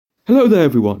Hello there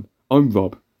everyone, I'm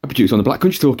Rob, a producer on the Black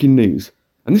Country Talking News,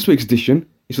 and this week's edition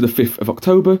is for the 5th of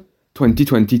October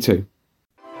 2022.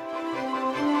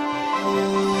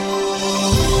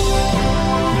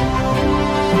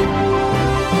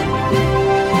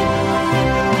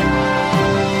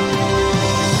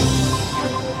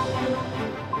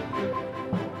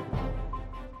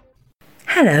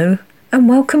 Hello and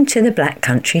welcome to the Black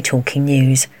Country Talking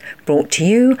News, brought to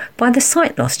you by the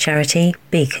sight loss charity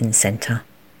Beacon Centre.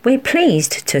 We're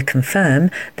pleased to confirm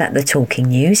that the Talking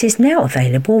News is now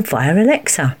available via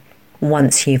Alexa.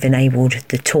 Once you've enabled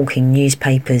the Talking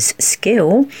Newspapers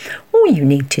skill, all you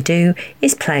need to do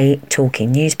is play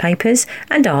Talking Newspapers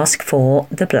and ask for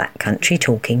the Black Country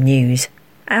Talking News.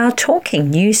 Our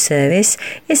Talking News service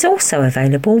is also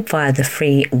available via the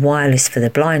free Wireless for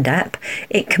the Blind app.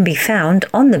 It can be found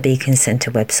on the Beacon Centre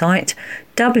website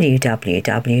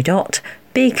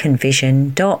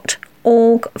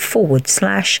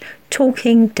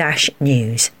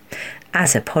www.beaconvision.org/talking-news.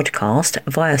 As a podcast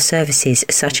via services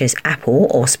such as Apple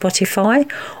or Spotify,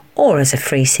 or as a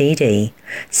free CD.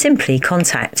 Simply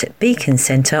contact Beacon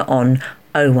Centre on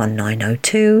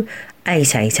 01902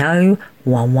 880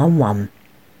 111.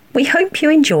 We hope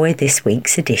you enjoy this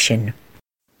week's edition.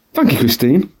 Thank you,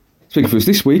 Christine. Speaking for us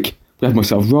this week, we have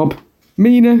myself, Rob,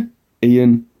 Mina,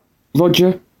 Ian,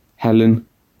 Roger, Helen,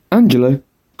 Angela,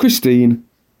 Christine,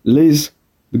 Liz,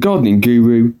 the Gardening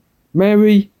Guru,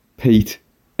 Mary, Pete,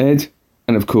 Ed,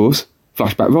 and of course,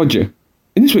 Flashback Roger.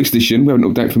 In this week's edition, we have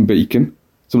an update from Beacon,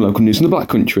 some local news from the Black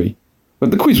Country. We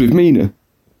have the quiz with Mina,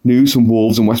 news from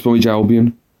Wolves and West Brom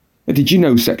Albion, a Did You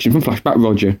Know section from Flashback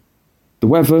Roger, the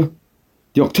weather,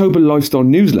 the October lifestyle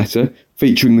newsletter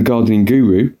featuring the Gardening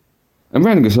Guru, and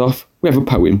rounding us off, we have a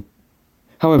poem.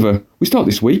 However, we start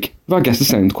this week with our Guess the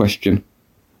Sound question.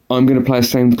 I'm going to play a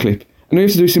sound clip, and all you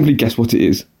have to do is simply guess what it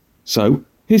is. So,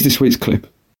 here's this week's clip.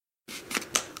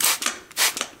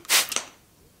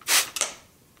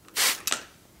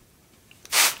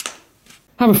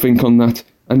 Have a think on that,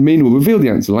 and Mina will reveal the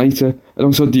answer later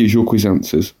alongside the usual quiz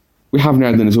answers. We have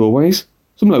now then, as always,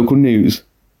 some local news,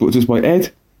 brought to us by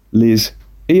Ed, Liz,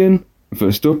 Ian, and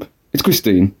first up, it's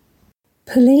Christine.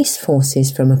 Police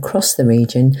forces from across the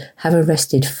region have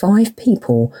arrested 5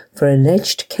 people for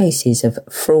alleged cases of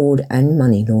fraud and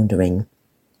money laundering.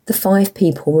 The 5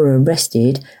 people were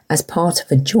arrested as part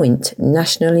of a joint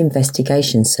National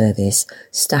Investigation Service,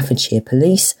 Staffordshire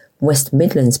Police, West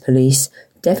Midlands Police,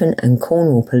 Devon and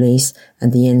Cornwall Police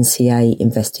and the NCA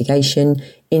investigation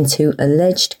into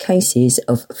alleged cases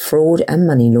of fraud and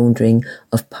money laundering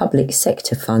of public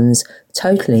sector funds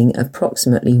totalling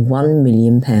approximately £1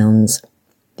 million.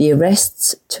 The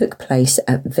arrests took place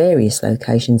at various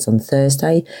locations on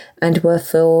Thursday and were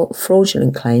for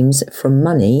fraudulent claims from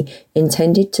money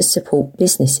intended to support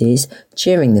businesses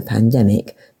during the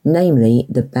pandemic, namely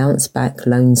the Bounce Back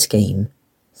Loan Scheme.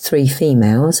 3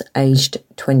 females aged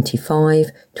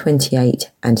 25, 28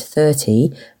 and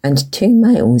 30 and 2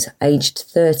 males aged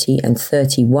 30 and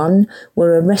 31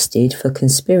 were arrested for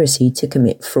conspiracy to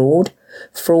commit fraud,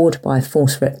 fraud by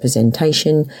false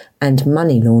representation and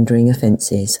money laundering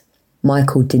offences.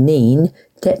 Michael Deneen,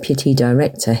 Deputy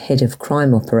Director Head of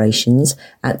Crime Operations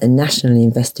at the National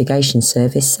Investigation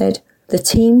Service, said, "The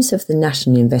teams of the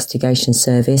National Investigation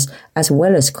Service, as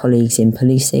well as colleagues in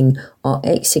policing, are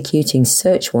executing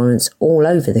search warrants all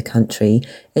over the country,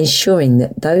 ensuring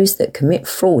that those that commit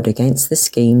fraud against the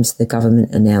schemes the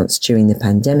government announced during the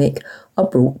pandemic are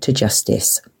brought to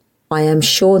justice. I am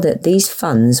sure that these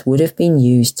funds would have been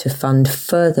used to fund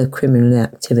further criminal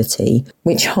activity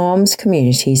which harms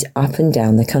communities up and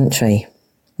down the country.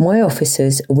 My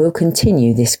officers will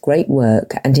continue this great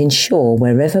work and ensure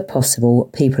wherever possible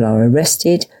people are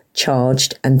arrested,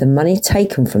 charged and the money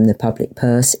taken from the public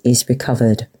purse is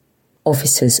recovered."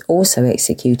 Officers also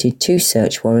executed 2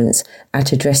 search warrants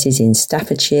at addresses in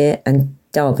Staffordshire and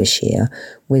Derbyshire,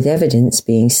 with evidence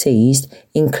being seized,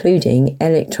 including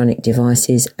electronic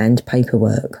devices and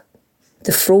paperwork.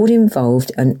 The fraud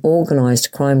involved an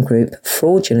organised crime group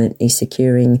fraudulently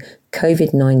securing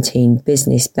COVID-19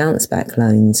 business bounce-back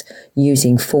loans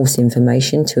using false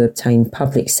information to obtain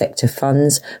public sector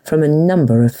funds from a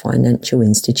number of financial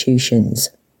institutions.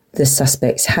 The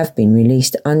suspects have been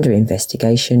released under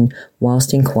investigation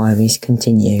whilst inquiries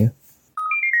continue.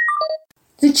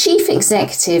 The Chief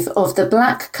Executive of the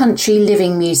Black Country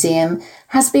Living Museum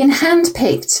has been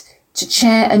handpicked to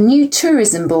chair a new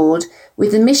tourism board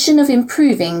with the mission of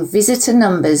improving visitor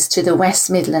numbers to the West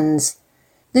Midlands.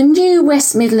 The new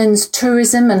West Midlands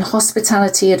Tourism and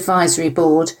Hospitality Advisory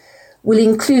Board will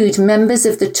include members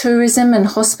of the tourism and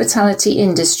hospitality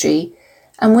industry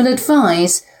and will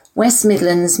advise West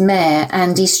Midlands Mayor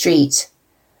Andy Street.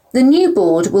 The new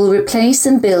board will replace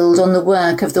and build on the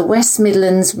work of the West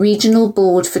Midlands Regional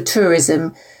Board for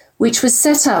Tourism, which was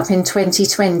set up in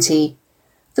 2020.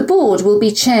 The board will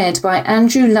be chaired by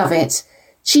Andrew Lovett,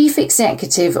 Chief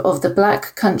Executive of the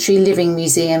Black Country Living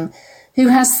Museum, who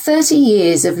has 30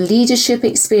 years of leadership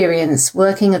experience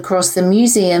working across the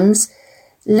museums,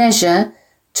 leisure,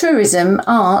 tourism,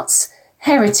 arts,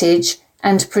 heritage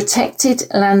and protected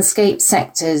landscape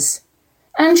sectors.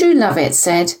 Andrew Lovett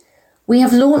said, "We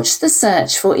have launched the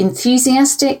search for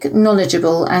enthusiastic,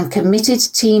 knowledgeable and committed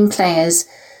team players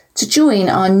to join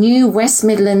our new West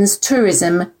Midlands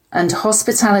Tourism and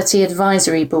Hospitality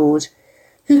Advisory Board,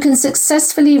 who can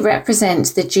successfully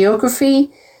represent the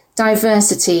geography,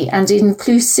 diversity and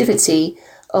inclusivity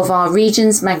of our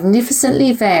region's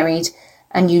magnificently varied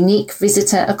and unique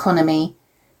visitor economy.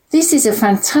 This is a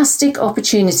fantastic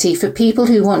opportunity for people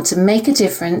who want to make a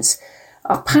difference,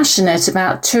 are passionate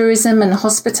about tourism and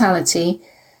hospitality,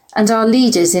 and are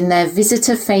leaders in their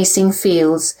visitor-facing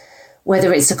fields,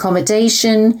 whether it's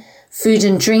accommodation, food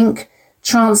and drink,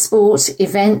 transport,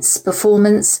 events,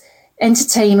 performance,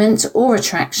 entertainment or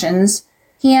attractions."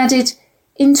 He added,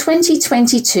 "In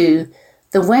 2022,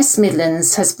 the West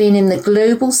Midlands has been in the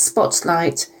global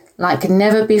spotlight like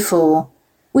never before.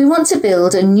 We want to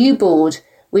build a new board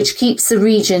which keeps the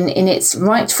region in its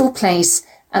rightful place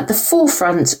at the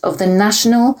forefront of the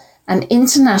national and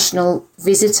international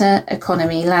visitor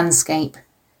economy landscape."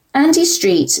 Andy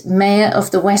Street, Mayor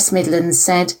of the West Midlands,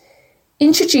 said,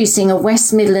 "Introducing a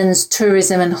West Midlands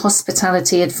Tourism and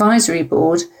Hospitality Advisory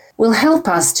Board will help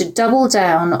us to double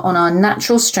down on our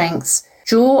natural strengths,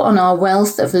 draw on our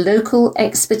wealth of local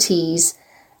expertise,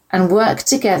 and work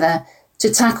together to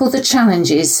tackle the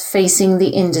challenges facing the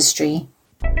industry."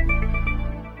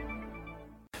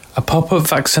 A pop-up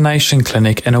vaccination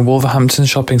clinic in a Wolverhampton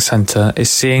shopping centre is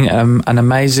seeing an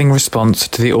amazing response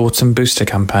to the autumn booster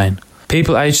campaign.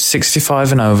 People aged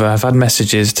 65 and over have had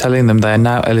messages telling them they are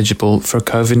now eligible for a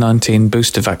COVID-19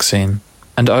 booster vaccine.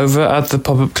 And over at the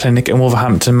pop-up clinic in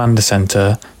Wolverhampton Mander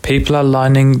Centre, people are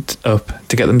lining up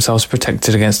to get themselves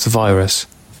protected against the virus.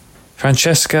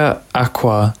 Francesca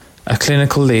Acqua, a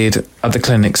clinical lead at the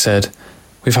clinic, said,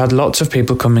 "We've had lots of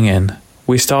people coming in.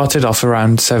 We started off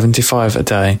around 75 a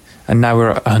day, and now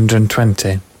we're at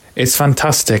 120. It's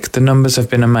fantastic, the numbers have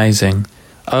been amazing.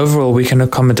 Overall, we can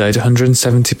accommodate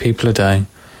 170 people a day.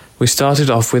 We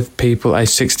started off with people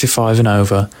aged 65 and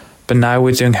over, but now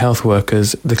we're doing health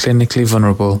workers, the clinically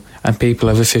vulnerable, and people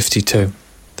over 52.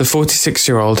 The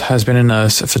 46-year-old has been a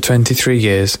nurse for 23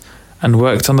 years and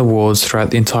worked on the wards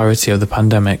throughout the entirety of the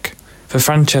pandemic. For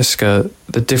Francesca,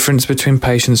 the difference between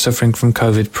patients suffering from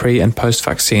COVID pre- and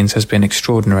post-vaccines has been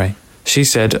extraordinary. She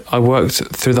said, "I worked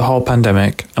through the whole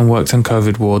pandemic and worked on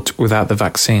COVID wards without the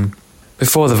vaccine.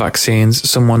 Before the vaccines,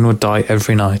 someone would die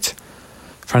every night."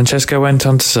 Francesca went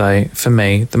on to say, "For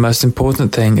me, the most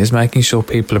important thing is making sure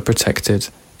people are protected.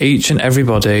 Each and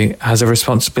everybody has a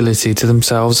responsibility to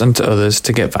themselves and to others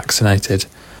to get vaccinated.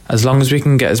 As long as we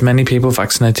can get as many people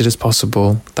vaccinated as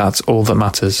possible, that's all that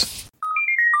matters."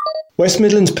 West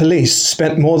Midlands Police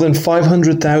spent more than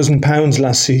 £500,000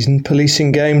 last season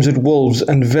policing games at Wolves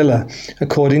and Villa,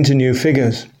 according to new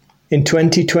figures. In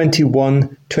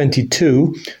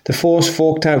 2021-22, the force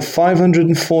forked out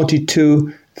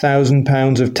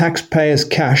 £542,000 of taxpayers'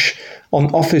 cash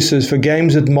on officers for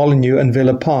games at Molineux and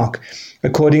Villa Park,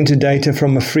 according to data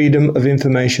from a Freedom of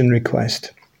Information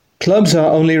request. Clubs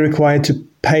are only required to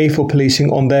pay for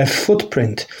policing on their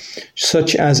footprint,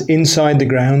 such as inside the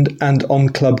ground and on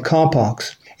club car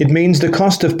parks. It means the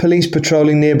cost of police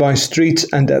patrolling nearby streets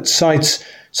and at sites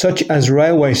such as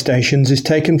railway stations is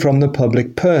taken from the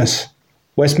public purse.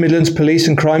 West Midlands Police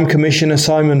and Crime Commissioner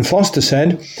Simon Foster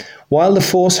said, "While the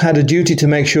force had a duty to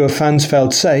make sure fans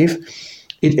felt safe,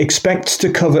 it expects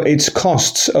to cover its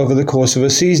costs over the course of a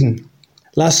season."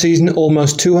 Last season,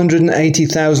 almost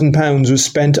 £280,000 was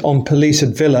spent on police at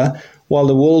Villa, while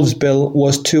the Wolves bill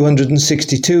was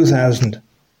 £262,000.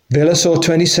 Villa saw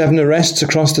 27 arrests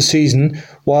across the season,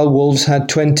 while Wolves had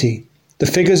 20. The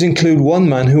figures include one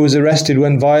man who was arrested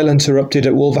when violence erupted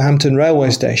at Wolverhampton railway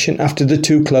station after the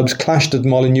two clubs clashed at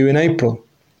Molineux in April.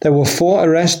 There were 4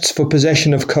 arrests for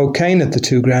possession of cocaine at the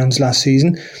two grounds last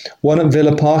season, 1 at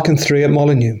Villa Park and 3 at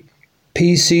Molineux.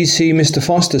 PCC Mr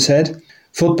Foster said,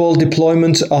 "Football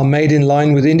deployments are made in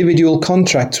line with individual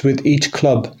contracts with each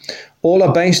club. All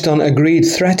are based on agreed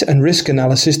threat and risk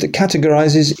analysis that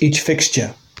categorises each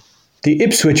fixture." The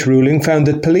Ipswich ruling found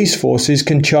that police forces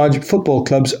can charge football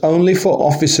clubs only for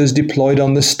officers deployed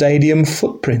on the stadium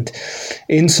footprint,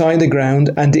 inside the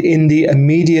ground and in the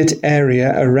immediate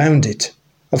area around it.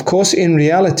 Of course, in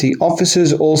reality,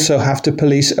 officers also have to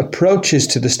police approaches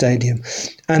to the stadium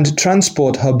and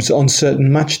transport hubs on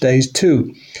certain match days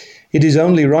too. It is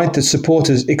only right that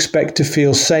supporters expect to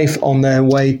feel safe on their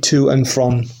way to and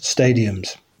from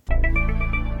stadiums.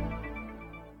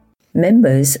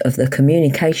 Members of the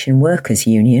Communication Workers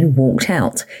Union walked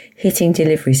out, hitting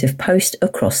deliveries of post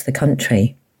across the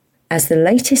country. As the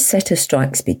latest set of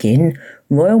strikes begin,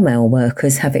 Royal Mail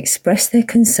workers have expressed their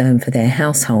concern for their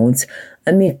households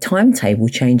amid timetable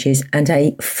changes and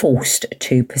a forced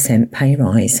 2% pay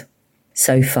rise.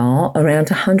 So far, around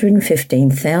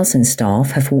 115,000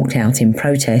 staff have walked out in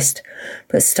protest,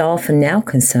 but staff are now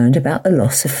concerned about the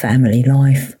loss of family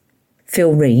life.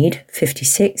 Phil Reid,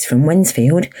 56, from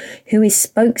Wensfield, who is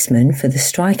spokesman for the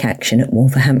strike action at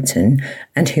Wolverhampton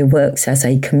and who works as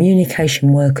a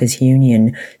Communication Workers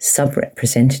Union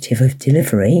sub-representative of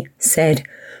delivery, said,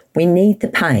 "We need the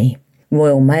pay.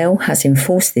 Royal Mail has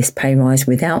enforced this pay rise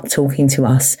without talking to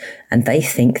us, and they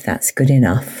think that's good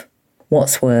enough.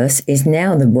 What's worse is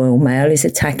now the Royal Mail is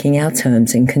attacking our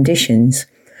terms and conditions.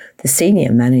 The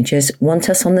senior managers want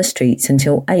us on the streets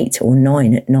until 8 or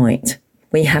 9 at night.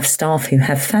 We have staff who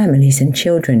have families and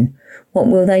children. What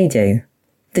will they do?"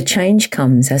 The change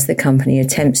comes as the company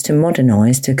attempts to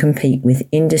modernise to compete with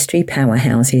industry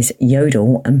powerhouses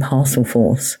Yodel and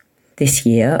Parcelforce. This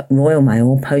year, Royal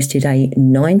Mail posted a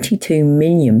 £92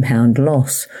 million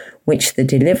loss, which the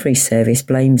delivery service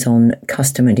blames on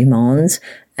customer demands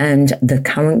and the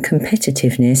current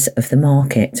competitiveness of the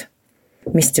market.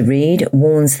 Mr. Reid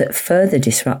warns that further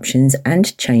disruptions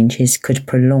and changes could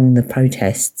prolong the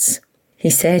protests. He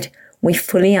said, "We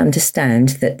fully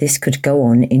understand that this could go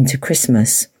on into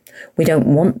Christmas. We don't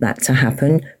want that to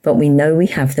happen, but we know we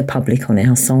have the public on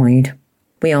our side.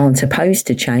 We aren't opposed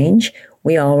to change.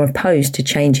 We are opposed to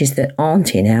changes that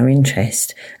aren't in our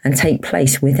interest and take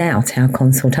place without our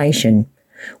consultation.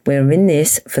 We're in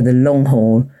this for the long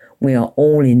haul. We are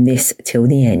all in this till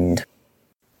the end."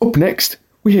 Up next,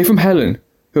 we hear from Helen,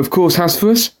 who of course has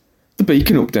for us the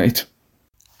Beacon update.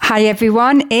 Hi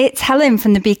everyone, it's Helen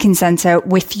from the Beacon Centre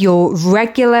with your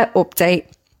regular update.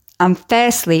 And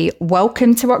firstly,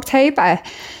 welcome to October.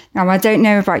 Now, I don't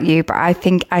know about you, but I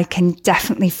think I can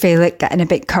definitely feel it getting a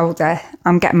bit colder.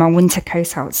 I'm getting my winter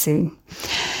coat out soon.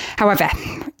 However,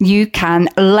 you can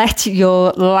let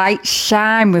your light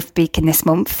shine with Beacon this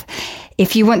month.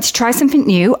 If you want to try something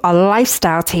new, our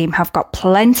lifestyle team have got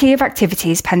plenty of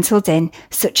activities penciled in,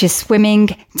 such as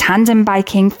swimming, tandem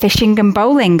biking, fishing and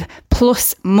bowling,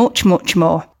 plus much, much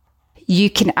more.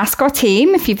 You can ask our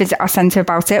team if you visit our centre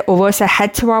about it, or also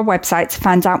head to our website to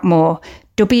find out more,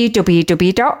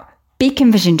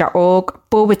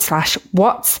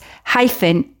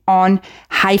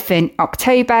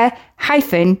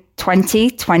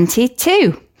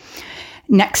 www.beacon-on-October-2022.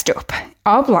 Next up,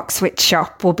 our block switch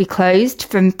shop will be closed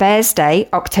from Thursday,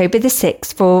 October the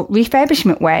 6th for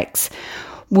refurbishment works.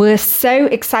 We're so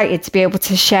excited to be able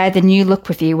to share the new look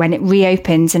with you when it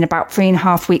reopens in about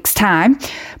 3.5 weeks' time.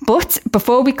 But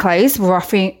before we close, we're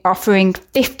offering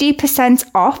 50%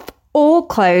 off all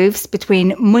clothes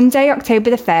between Monday, October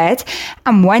the 3rd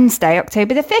and Wednesday,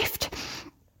 October the 5th.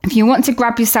 If you want to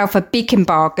grab yourself a Beacon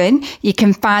bargain, you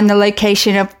can find the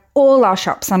location of all our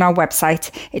shops on our website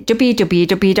at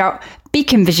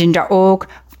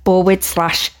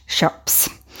www.beaconvision.org/shops.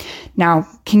 Now,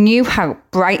 can you help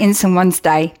brighten someone's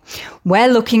day? We're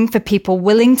looking for people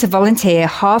willing to volunteer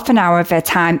half an hour of their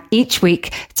time each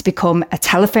week to become a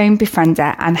telephone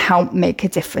befriender and help make a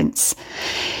difference.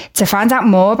 To find out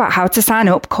more about how to sign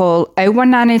up, call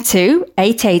 01902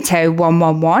 880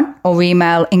 111 or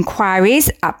email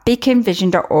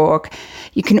inquiries@beaconvision.org.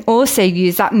 You can also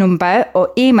use that number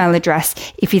or email address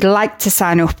if you'd like to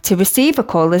sign up to receive a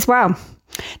call as well.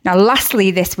 Now, lastly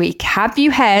this week, have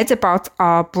you heard about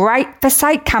our Bright for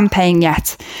Sight campaign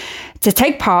yet? To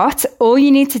take part, all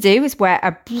you need to do is wear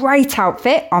a bright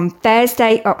outfit on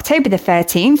Thursday, October the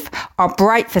 13th, our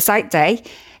Bright for Sight Day.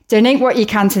 Donate what you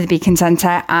can to the Beacon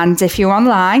Centre, and if you're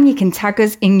online, you can tag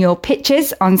us in your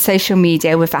pictures on social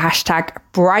media with the hashtag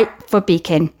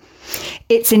 #BrightForBeacon.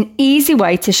 It's an easy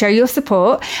way to show your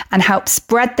support and help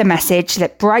spread the message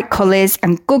that bright colours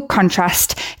and good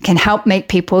contrast can help make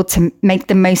people to make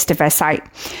the most of their sight.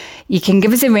 You can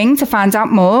give us a ring to find out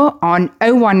more on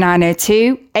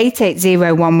 01902 880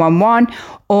 111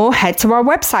 or head to our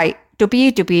website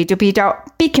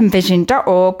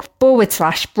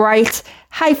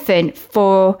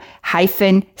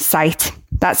www.beaconvision.org/bright-for-sight.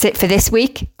 That's it for this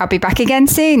week. I'll be back again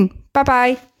soon. Bye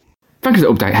bye. Thanks for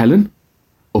the update, Helen.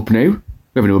 Up now, we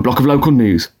have another block of local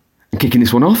news. And kicking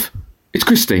this one off, it's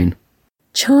Christine.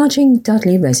 Charging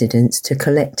Dudley residents to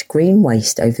collect green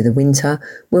waste over the winter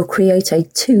will create a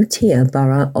two-tier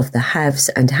borough of the haves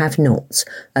and have-nots,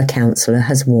 a councillor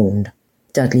has warned.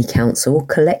 Dudley Council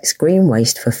collects green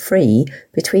waste for free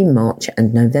between March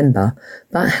and November,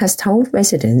 but has told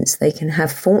residents they can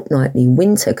have fortnightly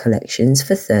winter collections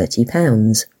for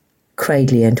 £30.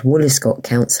 Cradley and Woolliscott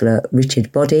councillor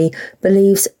Richard Boddy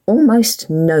believes almost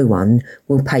no one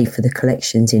will pay for the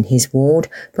collections in his ward,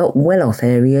 but well-off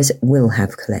areas will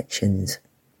have collections.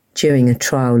 During a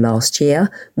trial last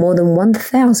year, more than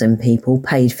 1,000 people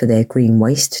paid for their green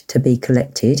waste to be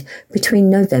collected between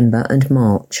November and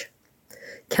March.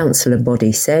 Councillor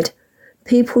Boddy said,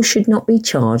 "People should not be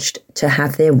charged to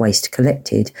have their waste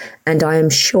collected, and I am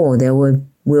sure there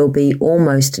will be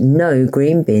almost no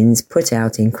green bins put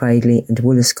out in Cradley and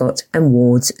Woolliscott and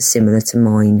wards similar to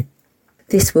mine.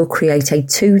 This will create a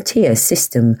two-tier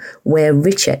system where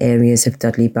richer areas of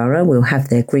Dudley Borough will have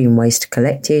their green waste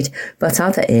collected, but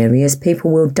other areas people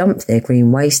will dump their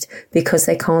green waste because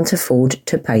they can't afford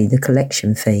to pay the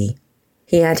collection fee."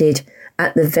 He added,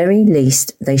 "At the very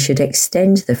least, they should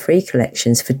extend the free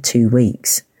collections for 2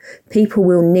 weeks. People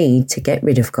will need to get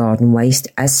rid of garden waste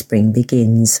as spring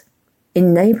begins."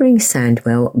 In neighbouring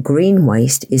Sandwell, green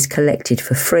waste is collected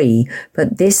for free,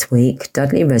 but this week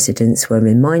Dudley residents were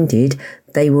reminded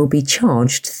they will be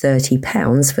charged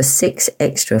 £30 for 6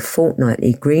 extra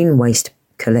fortnightly green waste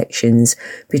collections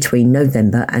between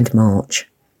November and March.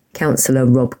 Councillor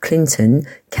Rob Clinton,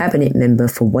 Cabinet Member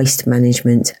for Waste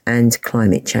Management and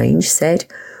Climate Change, said,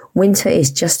 "Winter is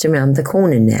just around the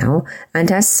corner now, and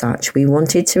as such we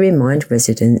wanted to remind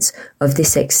residents of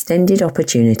this extended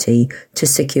opportunity to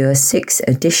secure 6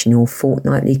 additional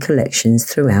fortnightly collections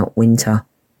throughout winter.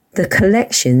 The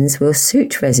collections will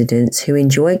suit residents who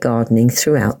enjoy gardening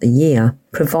throughout the year,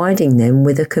 providing them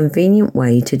with a convenient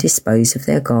way to dispose of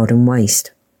their garden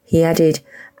waste." He added,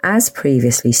 "As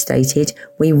previously stated,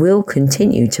 we will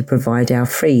continue to provide our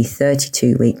free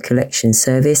 32-week collection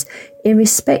service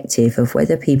irrespective of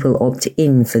whether people opt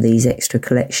in for these extra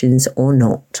collections or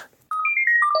not."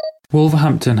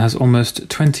 Wolverhampton has almost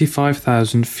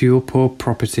 25,000 fuel-poor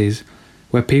properties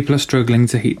where people are struggling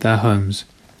to heat their homes.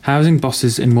 Housing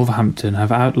bosses in Wolverhampton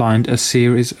have outlined a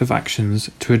series of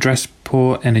actions to address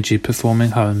poor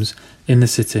energy-performing homes in the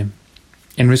city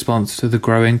in response to the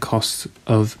growing costs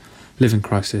of living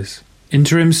crisis.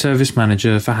 Interim Service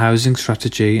Manager for Housing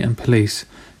Strategy and Police,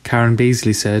 Karen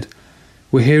Beasley, said,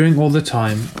 "We're hearing all the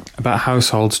time about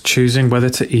households choosing whether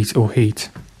to eat or heat.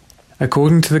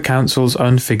 According to the council's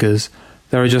own figures,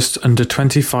 there are just under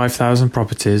 25,000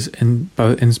 properties in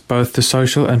both the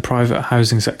social and private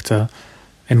housing sector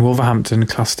in Wolverhampton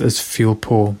classed as fuel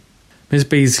poor." Ms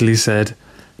Beasley said,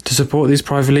 "To support these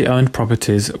privately owned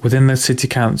properties within the City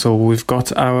Council, we've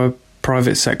got our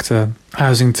private sector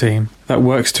housing team that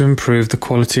works to improve the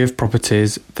quality of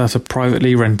properties that are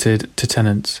privately rented to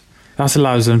tenants. That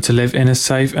allows them to live in a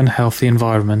safe and healthy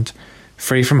environment,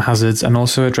 free from hazards, and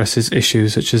also addresses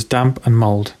issues such as damp and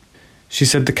mould." She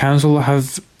said the council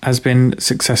has been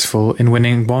successful in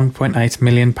winning £1.8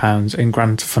 million in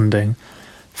grant funding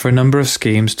for a number of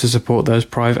schemes to support those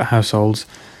private households,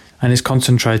 and is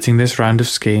concentrating this round of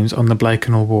schemes on the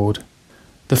Blakenhall ward.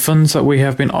 "The funds that we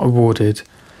have been awarded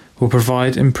will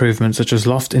provide improvements such as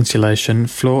loft insulation,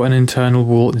 floor and internal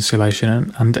wall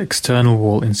insulation and external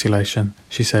wall insulation,"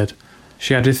 she said.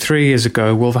 She added 3 years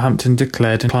ago Wolverhampton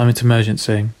declared a climate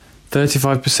emergency.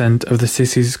 35% of the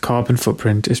city's carbon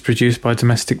footprint is produced by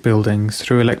domestic buildings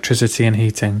through electricity and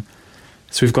heating,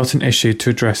 so we've got an issue to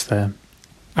address there.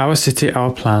 Our City,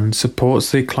 Our Plan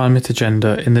supports the climate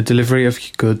agenda in the delivery of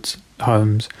goods,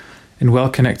 homes, in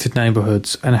well-connected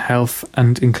neighbourhoods and health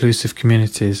and inclusive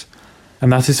communities,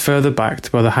 and that is further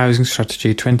backed by the Housing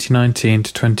Strategy 2019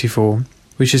 to 24,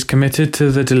 which is committed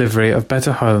to the delivery of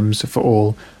better homes for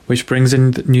all, which brings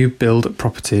in new build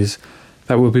properties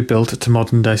that will be built to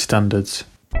modern-day standards.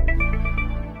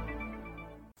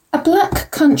 A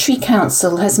Black Country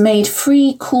Council has made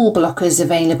free call blockers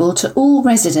available to all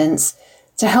residents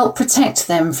to help protect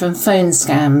them from phone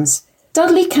scams.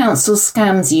 Dudley Council's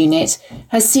Scams Unit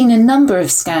has seen a number of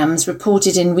scams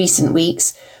reported in recent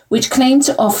weeks which claim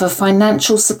to offer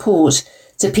financial support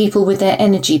to people with their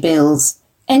energy bills.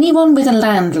 Anyone with a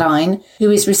landline who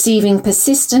is receiving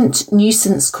persistent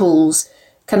nuisance calls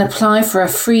can apply for a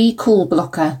free call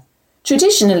blocker.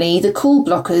 Traditionally, the call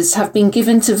blockers have been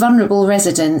given to vulnerable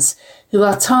residents who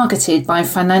are targeted by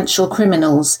financial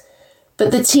criminals,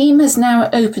 but the team has now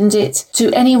opened it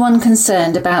to anyone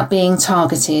concerned about being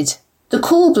targeted. The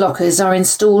call blockers are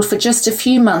installed for just a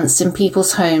few months in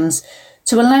people's homes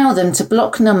to allow them to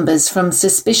block numbers from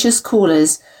suspicious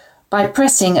callers by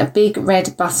pressing a big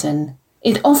red button.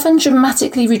 It often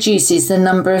dramatically reduces the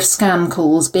number of scam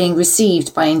calls being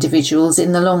received by individuals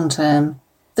in the long term.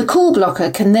 The call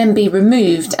blocker can then be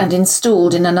removed and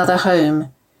installed in another home.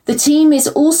 The team is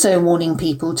also warning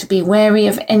people to be wary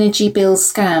of energy bill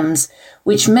scams,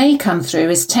 which may come through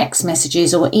as text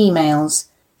messages or emails.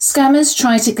 Scammers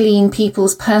try to glean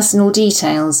people's personal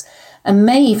details and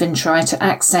may even try to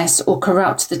access or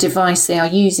corrupt the device they are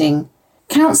using.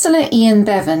 Councillor Ian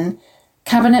Bevan,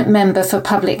 Cabinet Member for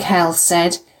Public Health,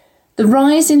 said, "The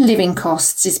rise in living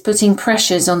costs is putting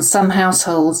pressures on some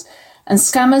households and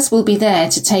scammers will be there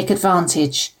to take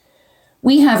advantage.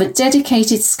 We have a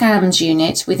dedicated scams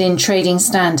unit within Trading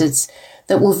Standards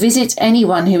that will visit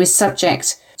anyone who is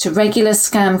subject to regular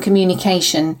scam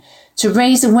communication to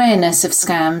raise awareness of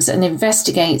scams and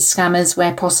investigate scammers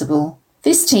where possible.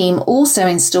 This team also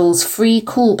installs free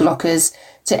call blockers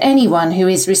to anyone who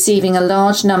is receiving a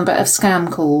large number of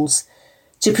scam calls,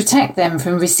 to protect them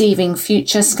from receiving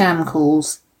future scam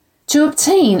calls. To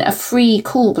obtain a free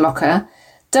call blocker,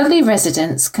 Dudley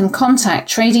residents can contact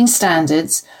Trading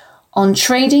Standards on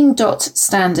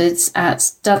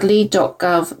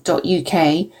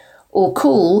trading.standards@dudley.gov.uk or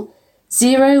call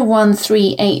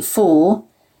 01384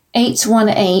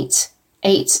 818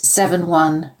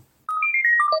 871.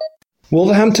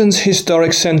 Wolverhampton's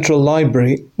historic Central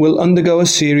Library will undergo a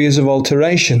series of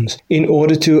alterations in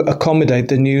order to accommodate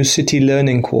the new City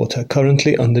Learning Quarter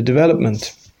currently under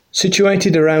development.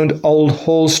 Situated around Old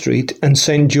Hall Street and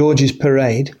St George's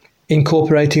Parade,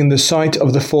 incorporating the site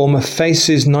of the former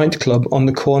Faces nightclub on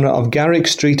the corner of Garrick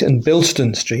Street and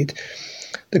Bilston Street,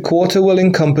 the quarter will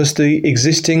encompass the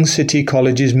existing City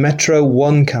College's Metro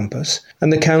 1 campus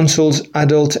and the Council's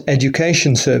Adult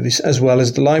Education Service, as well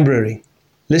as the library.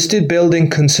 Listed building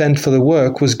consent for the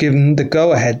work was given the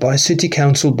go-ahead by City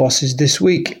Council bosses this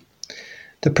week.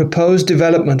 The proposed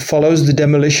development follows the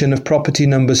demolition of property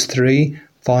numbers 3,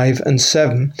 5 and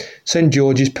 7, St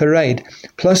George's Parade,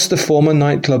 plus the former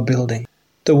nightclub building.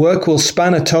 The work will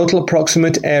span a total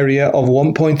approximate area of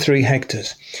 1.3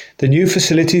 hectares. The new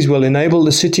facilities will enable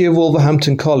the City of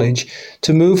Wolverhampton College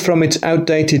to move from its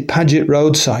outdated Paget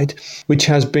Road site, which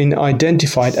has been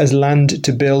identified as land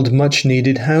to build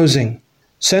much-needed housing.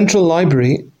 Central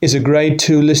Library is a Grade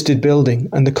 2 listed building,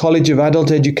 and the College of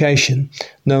Adult Education,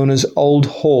 known as Old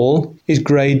Hall, is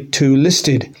Grade 2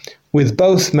 listed, with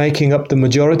both making up the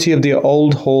majority of the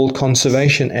Old Hall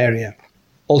conservation area.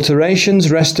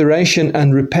 Alterations, restoration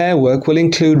and repair work will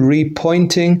include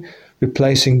repointing,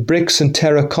 replacing bricks and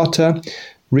terracotta,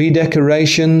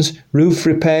 redecorations, roof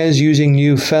repairs using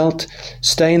new felt,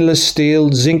 stainless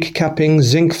steel, zinc capping,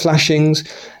 zinc flashings,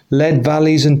 lead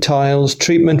valleys and tiles,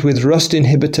 treatment with rust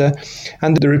inhibitor,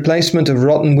 and the replacement of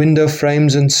rotten window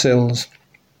frames and sills.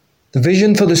 The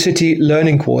vision for the City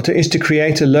Learning Quarter is to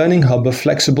create a learning hub of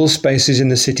flexible spaces in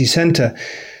the city centre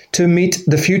to meet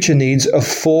the future needs of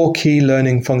 4 key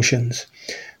learning functions: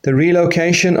 the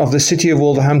relocation of the City of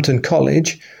Wolverhampton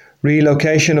College,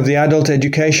 relocation of the Adult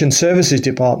Education Services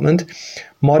Department,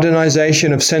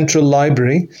 modernisation of Central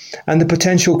Library, and the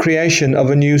potential creation of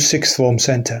a new sixth form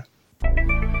centre.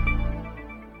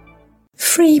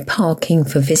 Free parking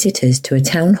for visitors to a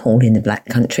town hall in the Black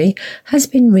Country has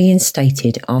been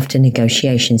reinstated after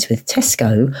negotiations with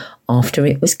Tesco after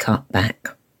it was cut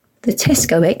back. The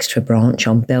Tesco Extra branch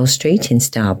on Bell Street in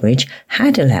Stourbridge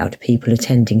had allowed people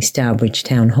attending Stourbridge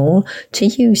Town Hall to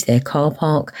use their car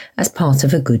park as part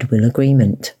of a goodwill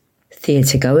agreement.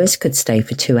 Theatre goers could stay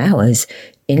for 2 hours,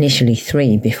 initially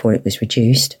 3 before it was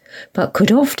reduced, but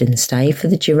could often stay for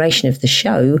the duration of the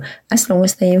show as long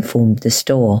as they informed the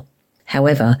store.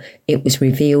 However, it was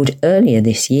revealed earlier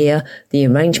this year the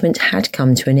arrangement had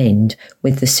come to an end,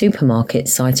 with the supermarket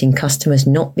citing customers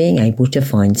not being able to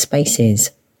find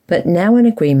spaces. But now an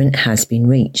agreement has been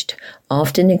reached,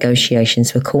 after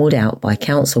negotiations were called out by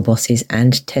council bosses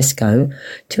and Tesco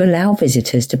to allow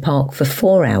visitors to park for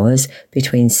 4 hours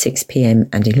between 6 p.m.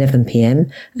 and 11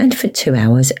 p.m. and for 2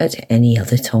 hours at any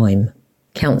other time.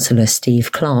 Councillor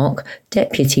Steve Clark,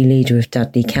 Deputy Leader of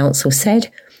Dudley Council, said,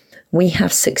 "We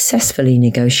have successfully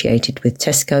negotiated with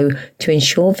Tesco to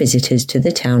ensure visitors to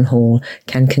the town hall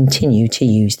can continue to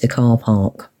use the car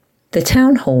park." The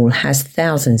town hall has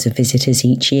thousands of visitors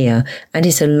each year and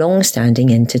is a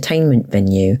long-standing entertainment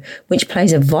venue, which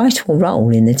plays a vital role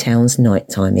in the town's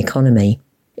nighttime economy.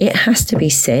 It has to be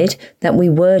said that we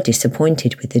were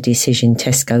disappointed with the decision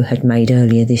Tesco had made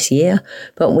earlier this year,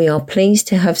 but we are pleased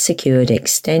to have secured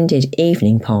extended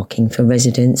evening parking for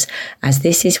residents, as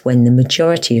this is when the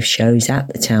majority of shows at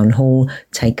the town hall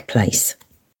take place.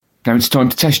 Now it's time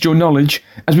to test your knowledge,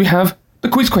 as we have the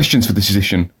quiz questions for this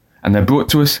edition, and they're brought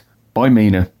to us by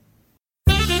Mina.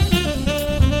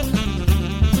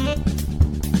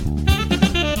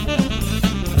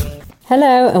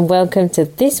 Hello and welcome to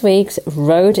this week's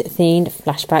road-themed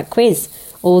flashback quiz.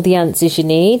 All the answers you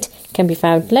need can be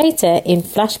found later in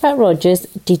Flashback Roger's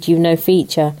Did You Know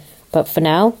feature. But for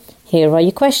now, here are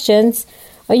your questions.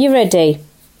 Are you ready?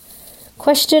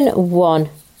 Question 1.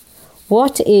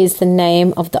 What is the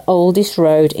name of the oldest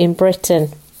road in Britain?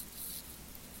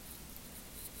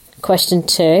 Question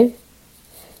 2.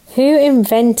 Who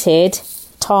invented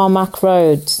tarmac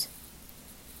roads?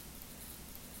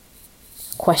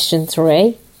 Question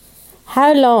 3.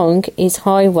 How long is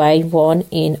Highway 1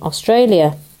 in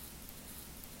Australia?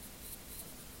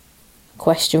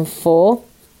 Question 4.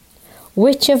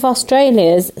 Which of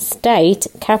Australia's state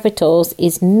capitals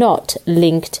is not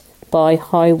linked by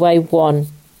Highway 1?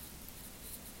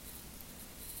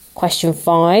 Question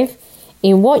 5.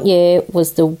 In what year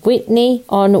was the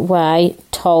Whitney-on-Way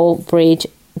toll bridge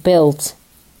built?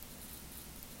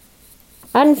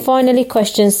 And finally,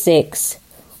 question 6.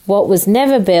 What was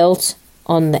never built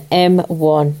on the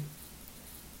M1?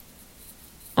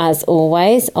 As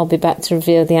always, I'll be back to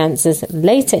reveal the answers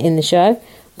later in the show,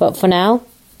 but for now,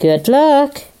 good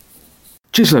luck!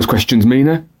 Cheers for those questions,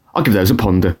 Mina. I'll give those a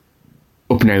ponder.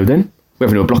 Up now then, we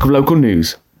have another block of local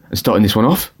news. And starting this one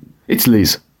off, it's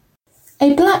Liz.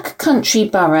 A Black Country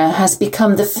borough has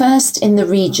become the first in the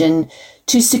region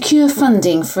to secure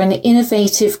funding for an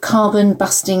innovative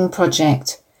carbon-busting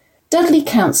project. Dudley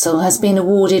Council has been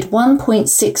awarded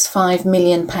 £1.65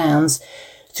 million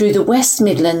through the West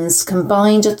Midlands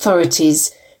Combined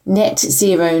Authorities Net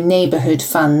Zero Neighbourhood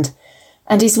Fund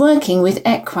and is working with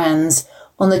Equans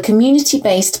on the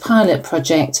community-based pilot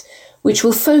project which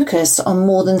will focus on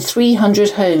more than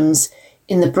 300 homes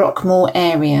in the Brockmore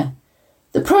area.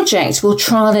 The project will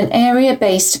trial an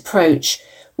area-based approach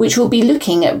which will be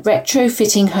looking at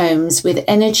retrofitting homes with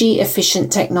energy-efficient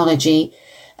technology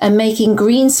and making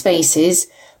green spaces,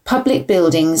 public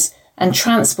buildings and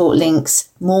transport links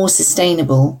more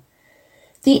sustainable.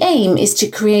 The aim is to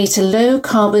create a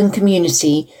low-carbon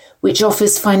community which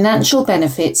offers financial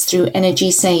benefits through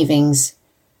energy savings.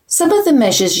 Some of the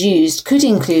measures used could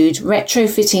include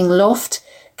retrofitting loft,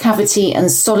 cavity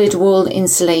and solid wall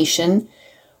insulation,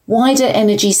 wider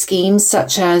energy schemes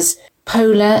such as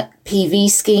solar PV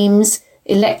schemes,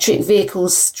 electric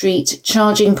vehicles street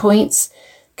charging points,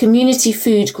 community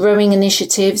food growing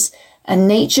initiatives and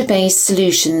nature-based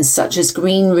solutions such as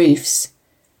green roofs.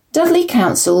 Dudley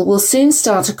Council will soon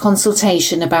start a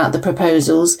consultation about the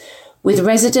proposals with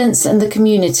residents and the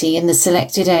community in the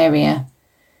selected area.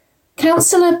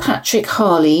 Councillor Patrick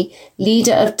Harley,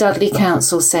 leader of Dudley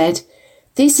Council, said,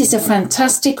 "This is a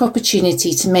fantastic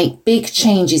opportunity to make big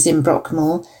changes in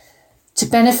Brockmore to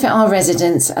benefit our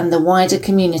residents and the wider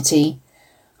community.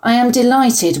 I am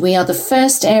delighted we are the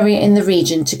first area in the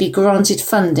region to be granted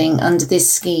funding under this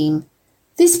scheme.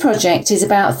 This project is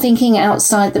about thinking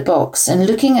outside the box and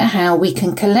looking at how we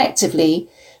can collectively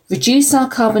reduce our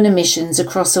carbon emissions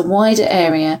across a wider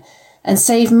area and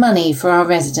save money for our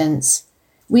residents.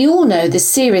 We all know the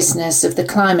seriousness of the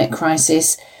climate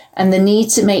crisis and the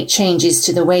need to make changes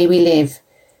to the way we live.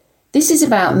 This is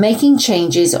about making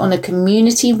changes on a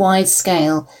community-wide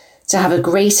scale to have a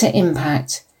greater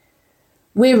impact.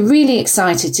 We're really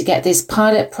excited to get this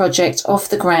pilot project off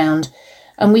the ground,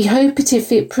 and we hope that if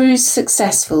it proves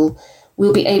successful,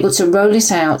 we'll be able to roll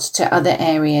it out to other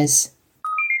areas."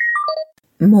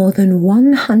 More than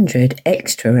 100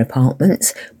 extra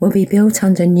apartments will be built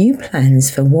under new plans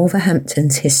for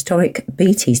Wolverhampton's historic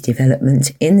Beatties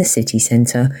development in the city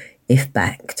centre, if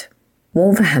backed.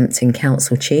 Wolverhampton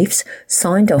Council chiefs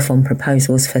signed off on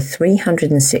proposals for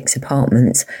 306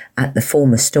 apartments at the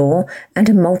former store and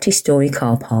a multi-storey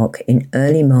car park in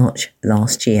early March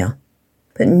last year.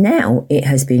 But now it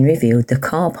has been revealed the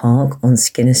car park on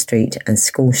Skinner Street and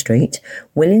School Street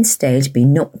will instead be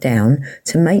knocked down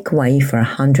to make way for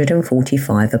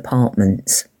 145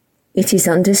 apartments. It is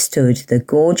understood the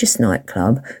gorgeous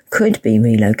nightclub could be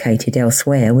relocated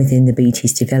elsewhere within the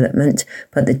Beatties development,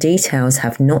 but the details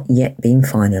have not yet been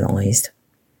finalised.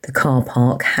 The car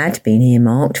park had been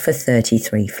earmarked for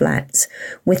 33 flats,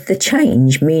 with the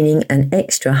change meaning an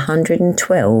extra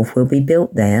 112 will be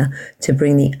built there to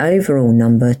bring the overall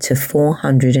number to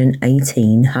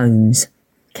 418 homes.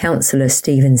 Councillor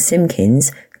Stephen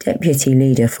Simpkins, Deputy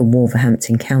Leader for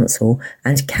Wolverhampton Council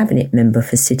and Cabinet Member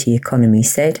for City Economy,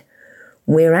 said,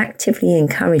 "We're actively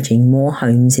encouraging more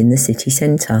homes in the city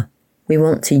centre. We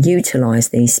want to utilise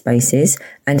these spaces,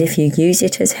 and if you use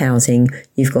it as housing,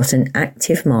 you've got an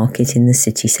active market in the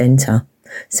city centre.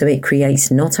 So it creates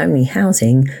not only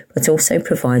housing, but also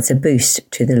provides a boost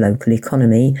to the local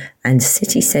economy, and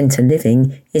city centre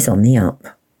living is on the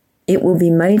up." It will be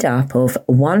made up of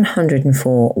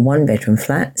 104 one-bedroom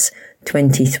flats,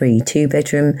 23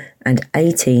 two-bedroom and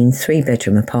 18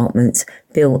 three-bedroom apartments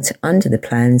built under the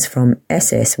plans from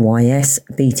SSYS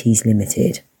Beatties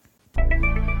Limited.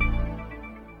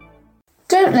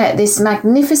 Don't let this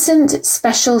magnificent,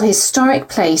 special, historic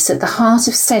place at the heart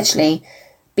of Sedgley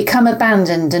become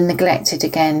abandoned and neglected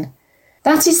again.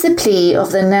 That is the plea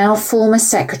of the now former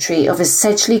secretary of a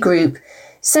Sedgley group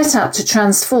set up to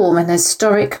transform an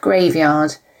historic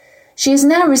graveyard. She has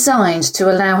now resigned to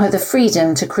allow her the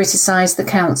freedom to criticise the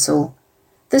council.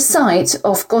 The site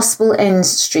off Gospel End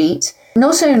Street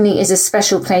not only is a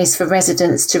special place for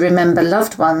residents to remember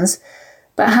loved ones,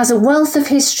 but has a wealth of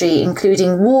history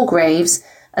including war graves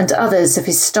and others of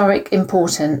historic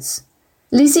importance.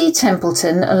 Lizzie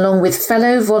Templeton, along with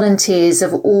fellow volunteers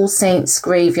of All Saints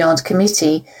Graveyard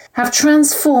Committee, have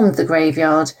transformed the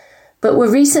graveyard, but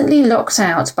were recently locked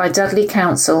out by Dudley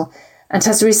Council and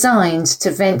has resigned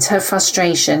to vent her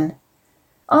frustration.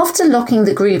 After locking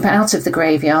the group out of the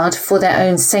graveyard for their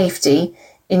own safety,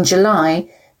 in July,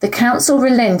 the council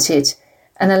relented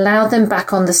and allowed them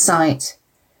back on the site.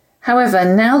 However,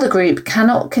 now the group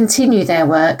cannot continue their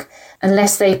work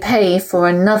unless they pay for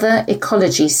another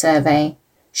ecology survey.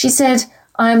 She said,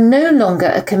 "I am no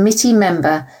longer a committee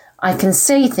member. I can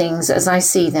say things as I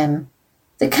see them."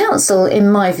 The council,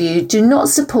 in my view, do not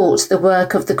support the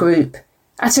work of the group.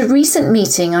 At a recent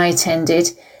meeting I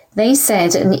attended, they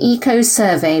said an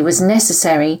eco-survey was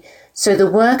necessary so the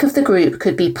work of the group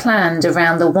could be planned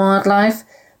around the wildlife,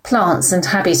 plants and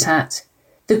habitat.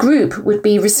 The group would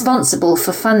be responsible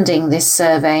for funding this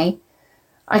survey.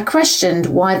 I questioned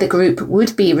why the group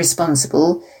would be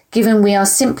responsible, given we are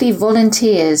simply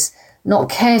volunteers, not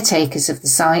caretakers of the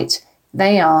site.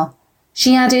 They are.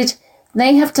 She added,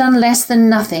 "They have done less than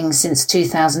nothing since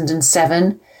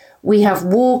 2007. We have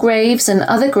war graves and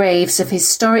other graves of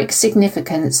historic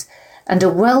significance and a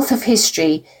wealth of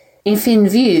history, if in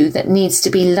view, that needs to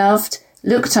be loved,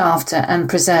 looked after and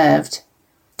preserved.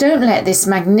 Don't let this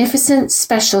magnificent,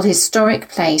 special, historic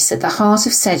place at the heart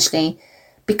of Sedgley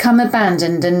become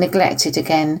abandoned and neglected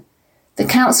again. The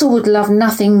council would love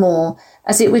nothing more,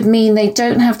 as it would mean they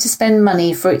don't have to spend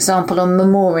money, for example, on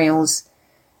memorials.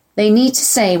 They need to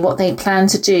say what they plan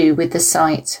to do with the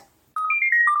site."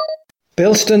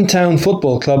 Bilston Town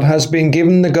Football Club has been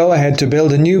given the go-ahead to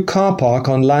build a new car park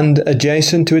on land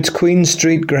adjacent to its Queen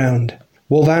Street ground.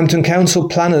 Wolverhampton Council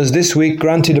planners this week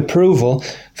granted approval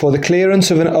for the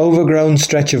clearance of an overgrown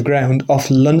stretch of ground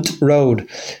off Lunt Road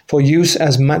for use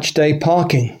as matchday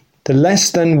parking. The less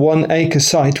than 1 acre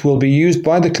site will be used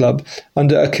by the club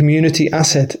under a community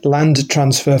asset land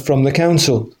transfer from the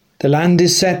council. The land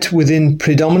is set within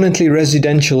predominantly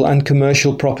residential and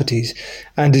commercial properties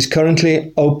and is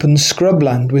currently open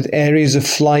scrubland with areas of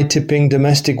fly-tipping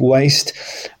domestic waste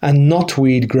and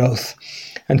knotweed growth,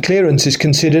 and clearance is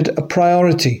considered a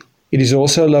priority. It is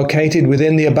also located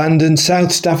within the abandoned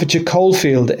South Staffordshire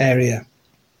coalfield area.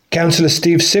 Councillor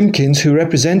Steve Simpkins, who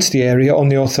represents the area on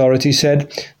the authority,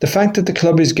 said, "The fact that the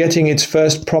club is getting its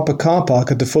first proper car park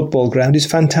at the football ground is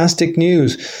fantastic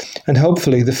news and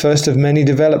hopefully the first of many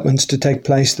developments to take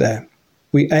place there.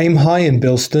 We aim high in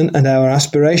Bilston and our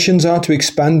aspirations are to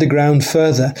expand the ground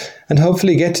further and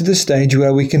hopefully get to the stage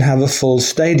where we can have a full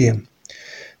stadium.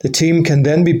 The team can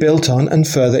then be built on and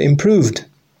further improved.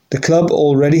 The club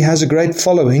already has a great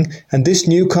following and this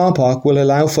new car park will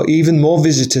allow for even more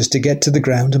visitors to get to the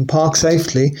ground and park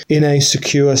safely in a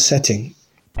secure setting."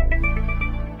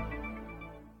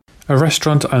 A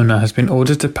restaurant owner has been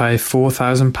ordered to pay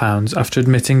 £4,000 after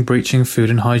admitting breaching food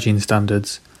and hygiene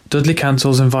standards. Dudley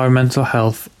Council's Environmental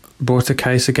Health brought a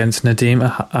case against Nadeem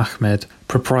Ahmed,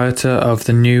 proprietor of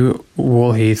the new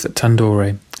Wallheath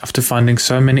Tandoori, after finding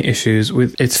so many issues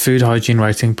with its food hygiene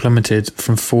rating plummeted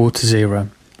from 4 to 0.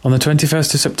 On the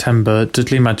 21st of September,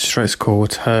 Dudley Magistrates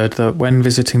Court heard that when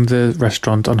visiting the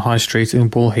restaurant on High Street in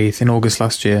Wallheath in August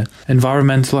last year,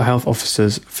 environmental health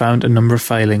officers found a number of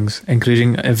failings,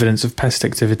 including evidence of pest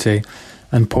activity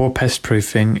and poor pest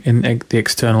proofing in the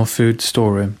external food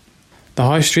storeroom. The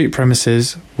High Street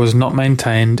premises was not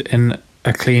maintained in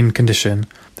a clean condition.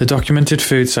 The documented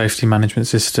food safety management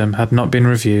system had not been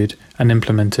reviewed and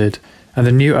implemented, and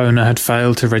the new owner had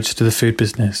failed to register the food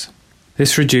business.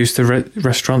 This reduced the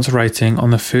restaurant's rating on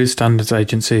the Food Standards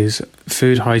Agency's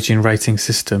food hygiene rating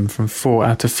system from 4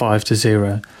 out of 5 to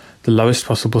 0, the lowest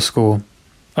possible score.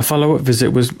 A follow-up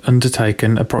visit was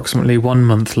undertaken approximately 1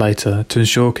 month later to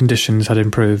ensure conditions had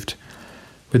improved,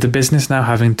 with the business now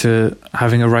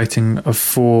having a rating of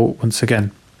 4 once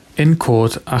again. In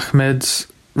court, Ahmed's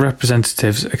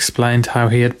representatives explained how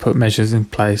he had put measures in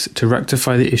place to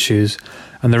rectify the issues,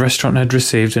 and the restaurant had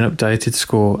received an updated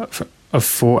score of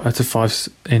 4 out of 5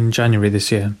 in January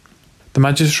this year. The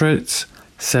magistrates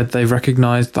said they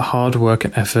recognised the hard work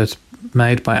and effort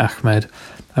made by Ahmed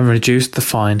and reduced the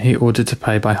fine he ordered to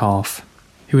pay by half.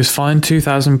 He was fined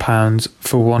 £2,000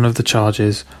 for one of the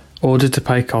charges, ordered to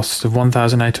pay costs of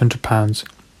 £1,800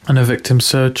 and a victim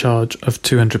surcharge of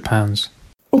 £200.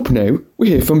 Up now, we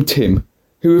hear from Tim,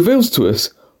 who reveals to us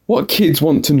what kids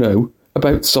want to know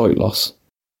about sight loss.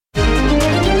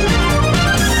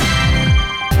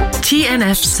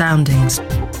 TNF Soundings.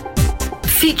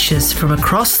 Features from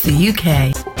across the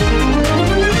UK.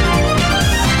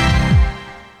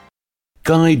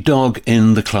 Guide dog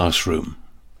in the classroom.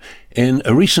 In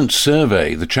a recent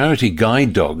survey, the charity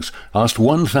Guide Dogs asked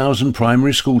 1,000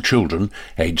 primary school children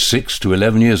aged 6 to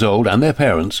 11 years old and their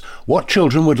parents what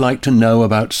children would like to know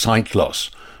about sight loss,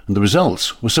 and the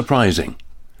results were surprising.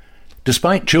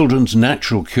 Despite children's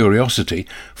natural curiosity,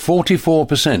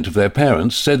 44% of their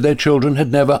parents said their children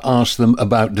had never asked them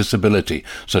about disability,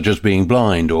 such as being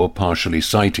blind or partially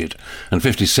sighted, and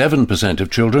 57% of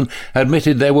children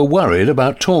admitted they were worried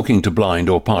about talking to blind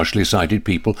or partially sighted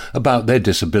people about their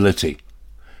disability.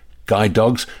 Guide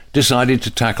Dogs decided to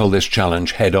tackle this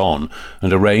challenge head-on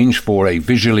and arrange for a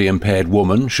visually impaired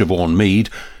woman, Siobhan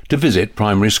Mead, to visit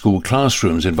primary school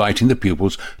classrooms, inviting the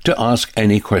pupils to ask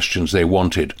any questions they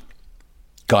wanted.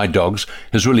 Guide Dogs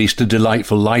has released a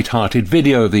delightful light-hearted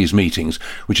video of these meetings,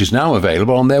 which is now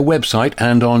available on their website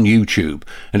and on YouTube,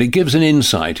 and it gives an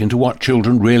insight into what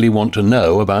children really want to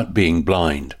know about being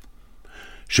blind.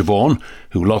 Siobhan,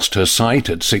 who lost her sight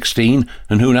at 16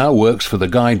 and who now works for the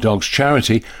Guide Dogs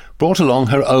charity, brought along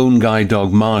her own guide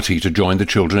dog Marty to join the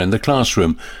children in the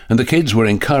classroom, and the kids were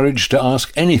encouraged to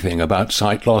ask anything about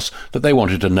sight loss that they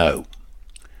wanted to know.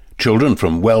 Children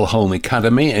from Wellholme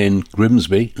Academy in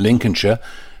Grimsby, Lincolnshire,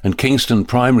 and Kingston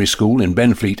Primary School in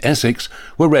Benfleet, Essex,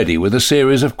 were ready with a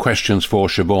series of questions for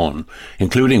Siobhan,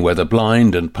 including whether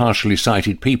blind and partially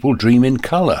sighted people dream in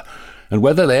colour, and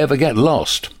whether they ever get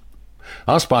lost.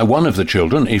 Asked by one of the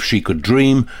children if she could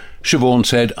dream, Siobhan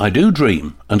said, "I do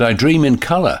dream, and I dream in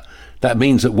colour. That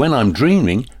means that when I'm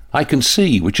dreaming, I can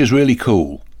see, which is really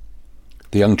cool."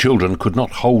 The young children could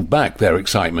not hold back their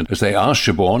excitement as they asked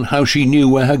Siobhan how she knew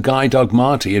where her guide dog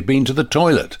Marty had been to the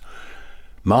toilet.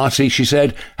 "Marty," she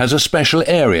said, "has a special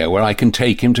area where I can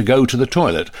take him to go to the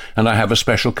toilet, and I have a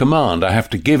special command I have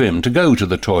to give him to go to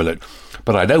the toilet.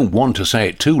 But I don't want to say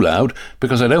it too loud,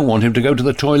 because I don't want him to go to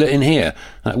the toilet in here.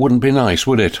 That wouldn't be nice,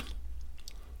 would it?"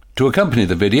 To accompany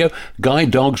the video,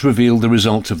 Guide Dogs revealed the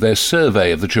results of their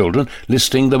survey of the children,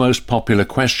 listing the most popular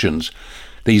questions.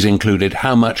 These included: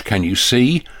 how much can you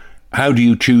see? How do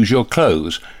you choose your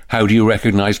clothes? How do you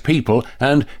recognise people?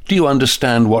 And do you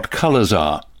understand what colours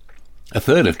are? A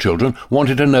third of children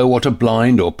wanted to know what a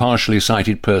blind or partially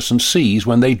sighted person sees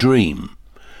when they dream.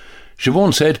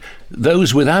 Siobhan said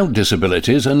those without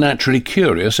disabilities are naturally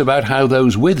curious about how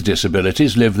those with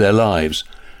disabilities live their lives.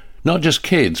 Not just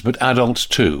kids, but adults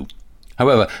too.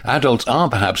 However, adults are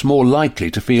perhaps more likely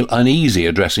to feel uneasy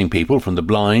addressing people from the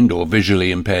blind or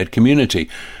visually impaired community,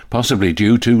 possibly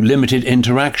due to limited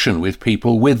interaction with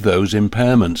people with those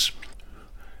impairments.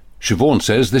 Siobhan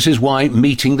says this is why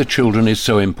meeting the children is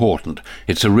so important.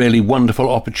 It's a really wonderful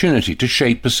opportunity to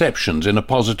shape perceptions in a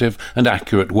positive and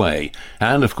accurate way,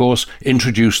 and, of course,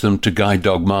 introduce them to Guide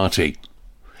Dog Marty.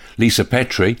 Lisa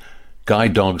Petrie,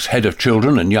 Guide Dog's Head of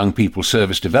Children and Young People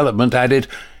Service Development, added,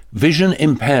 "Vision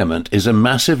impairment is a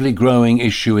massively growing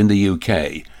issue in the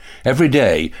UK. Every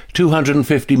day,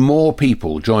 250 more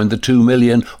people join the 2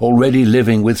 million already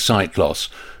living with sight loss,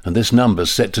 and this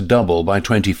number's set to double by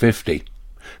 2050.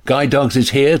 Guide Dogs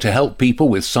is here to help people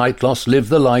with sight loss live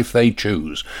the life they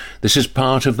choose. This is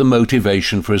part of the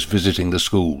motivation for us visiting the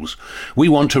schools. We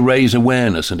want to raise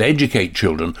awareness and educate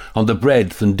children on the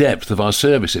breadth and depth of our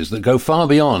services that go far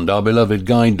beyond our beloved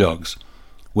Guide Dogs.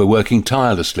 We're working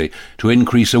tirelessly to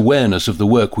increase awareness of the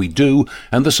work we do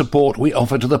and the support we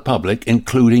offer to the public,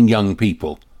 including young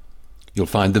people." You'll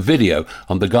find the video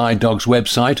on the Guide Dogs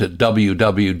website at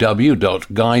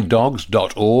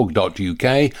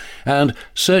www.guidedogs.org.uk and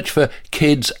search for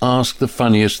Kids Ask the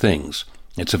Funniest Things.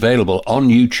 It's available on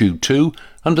YouTube too,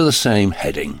 under the same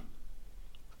heading.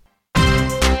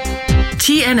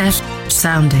 TNF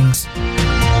Soundings.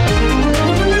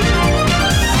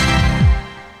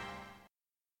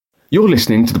 You're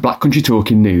listening to the Black Country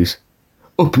Talking News.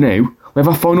 Up now, we have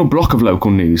our final block of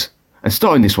local news, and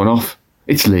starting this one off,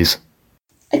 it's Liz.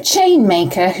 A chain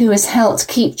maker who has helped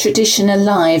keep tradition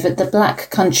alive at the Black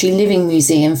Country Living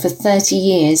Museum for 30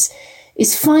 years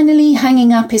is finally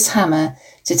hanging up his hammer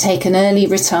to take an early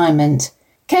retirement.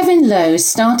 Kevin Lowe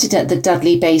started at the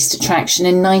Dudley-based attraction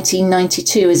in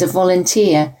 1992 as a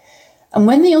volunteer, and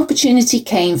when the opportunity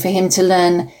came for him to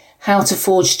learn how to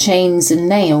forge chains and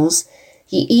nails,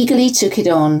 he eagerly took it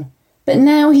on. But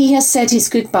now he has said his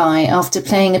goodbye after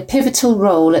playing a pivotal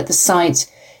role at the site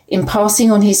in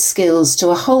passing on his skills to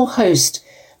a whole host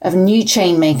of new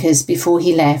chain makers before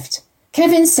he left.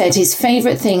 Kevin said his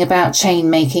favourite thing about chain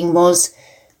making was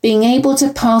being able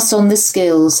to pass on the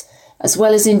skills as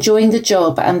well as enjoying the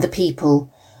job and the people.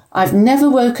 I've never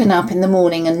woken up in the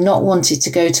morning and not wanted to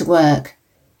go to work.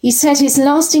 He said his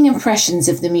lasting impressions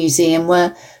of the museum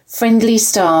were friendly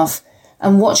staff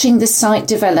and watching the site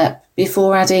develop,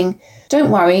 before adding,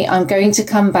 "Don't worry, I'm going to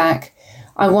come back.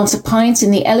 I want a pint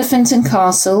in the Elephant and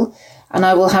Castle, and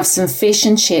I will have some fish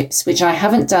and chips, which I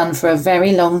haven't done for a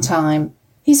very long time."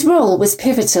 His role was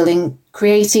pivotal in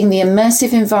creating the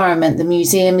immersive environment the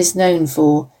museum is known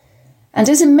for. And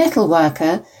as a metal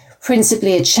worker,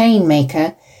 principally a chain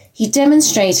maker, he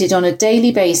demonstrated on a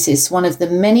daily basis one of the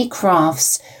many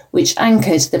crafts which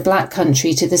anchored the Black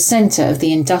Country to the centre of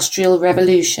the Industrial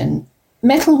Revolution.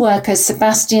 Metalworker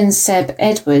Sebastian Seb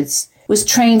Edwards was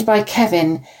trained by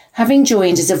Kevin, having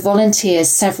joined as a volunteer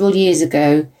several years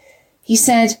ago. He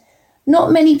said,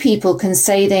 "Not many people can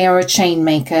say they are a chain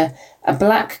maker, a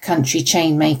Black Country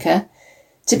chain maker.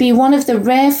 To be one of the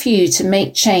rare few to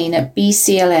make chain at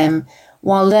BCLM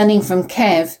while learning from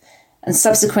Kev, and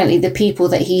subsequently the people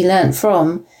that he learnt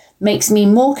from, makes me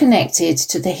more connected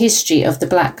to the history of the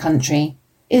Black Country.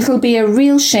 It'll be a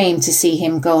real shame to see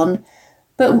him gone,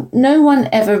 but no one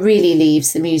ever really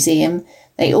leaves the museum.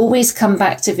 They always come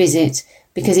back to visit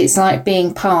because it's like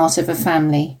being part of a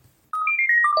family."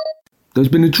 There's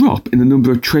been a drop in the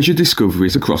number of treasure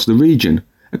discoveries across the region,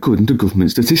 according to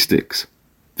government statistics.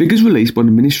 Figures released by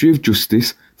the Ministry of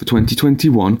Justice for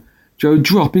 2021 show a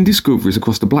drop in discoveries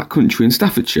across the Black Country and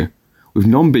Staffordshire, with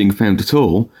none being found at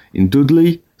all in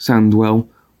Dudley, Sandwell,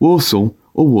 Walsall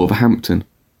or Wolverhampton.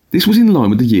 This was in line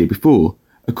with the year before,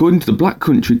 according to the Black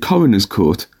Country Coroner's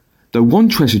Court, though one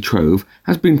treasure trove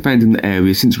has been found in the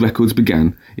area since records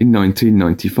began in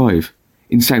 1995.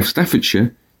 In South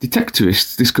Staffordshire,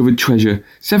 detectorists discovered treasure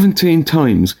 17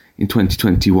 times in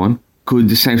 2021. According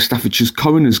to South Staffordshire's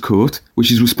Coroner's Court,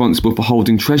 which is responsible for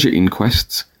holding treasure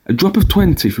inquests, a drop of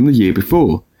 20 from the year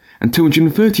before, and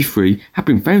 233 have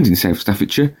been found in South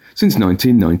Staffordshire since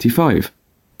 1995.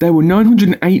 There were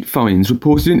 908 finds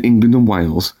reported in England and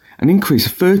Wales, an increase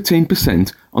of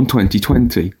 13% on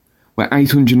 2020, where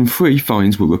 803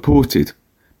 finds were reported,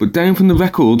 but down from the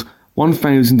record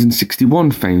 1,061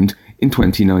 found in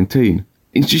 2019.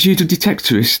 Institute of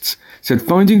Detectorists said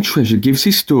finding treasure gives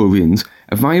historians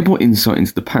a valuable insight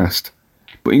into the past,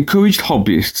 but encouraged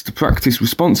hobbyists to practice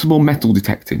responsible metal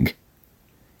detecting.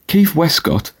 Keith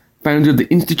Westcott, founder of the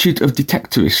Institute of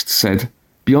Detectorists, said,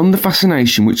 "Beyond the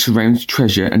fascination which surrounds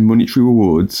treasure and monetary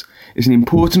rewards is an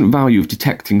important value of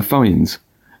detecting finds,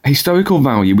 a historical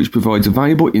value which provides a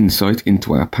valuable insight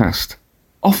into our past.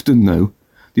 Often, though,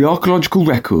 the archaeological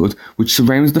record which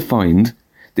surrounds the find,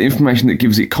 the information that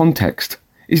gives it context,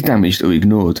 is damaged or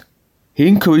ignored." He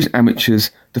encouraged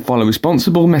amateurs to follow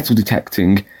responsible metal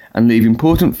detecting and leave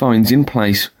important finds in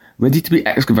place ready to be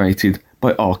excavated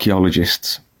by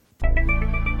archaeologists.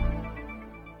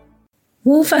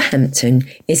 Wolverhampton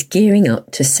is gearing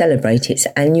up to celebrate its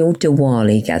annual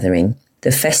Diwali gathering,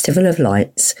 the Festival of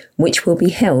Lights, which will be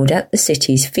held at the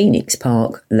city's Phoenix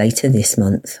Park later this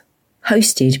month.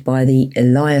 Hosted by the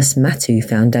Elias Mattu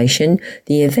Foundation,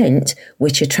 the event,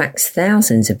 which attracts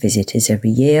thousands of visitors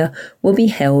every year, will be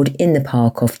held in the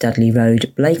park off Dudley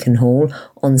Road, Blakenhall,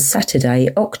 on Saturday,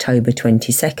 October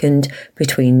 22nd,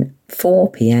 between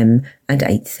 4 p.m. and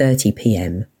 8:30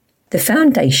 p.m. The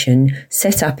foundation,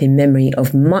 set up in memory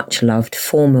of much-loved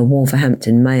former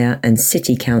Wolverhampton Mayor and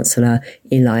City Councillor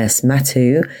Elias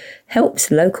Mattu, helps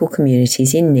local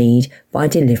communities in need by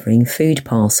delivering food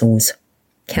parcels.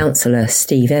 Councillor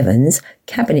Steve Evans,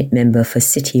 Cabinet Member for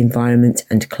City Environment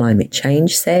and Climate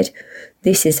Change, said,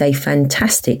 "This is a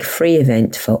fantastic free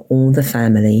event for all the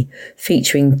family,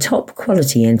 featuring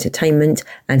top-quality entertainment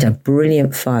and a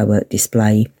brilliant firework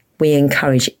display. We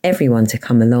encourage everyone to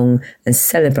come along and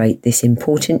celebrate this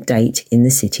important date in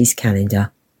the city's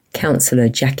calendar." Councillor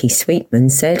Jackie Sweetman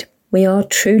said, "We are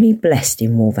truly blessed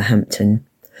in Wolverhampton.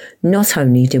 Not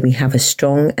only do we have a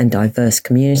strong and diverse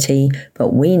community,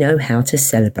 but we know how to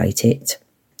celebrate it.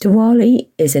 Diwali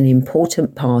is an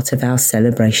important part of our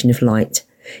celebration of light.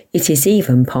 It is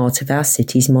even part of our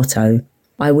city's motto.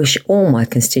 I wish all my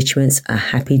constituents a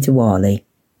happy Diwali."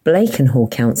 Blakenhall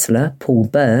Councillor Paul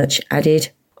Birch added,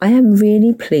 "I am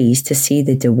really pleased to see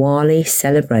the Diwali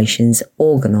celebrations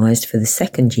organised for the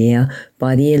second year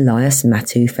by the Elias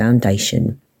Mattu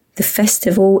Foundation. The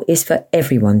festival is for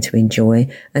everyone to enjoy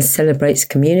and celebrates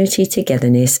community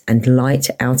togetherness and light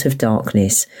out of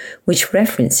darkness, which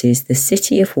references the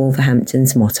city of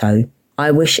Wolverhampton's motto,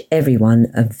 I wish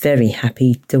everyone a very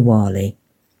happy Diwali.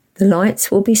 The lights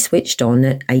will be switched on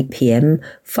at 8 p.m,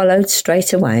 followed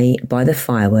straight away by the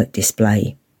firework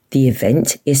display. The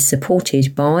event is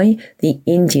supported by the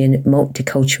Indian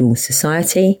Multicultural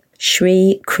Society,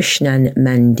 Sri Krishnan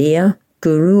Mandir,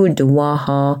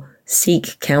 Gurudwara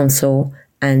Sikh Council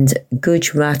and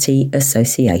Gujarati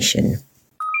Association.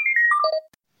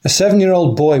 A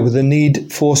 7-year-old boy with a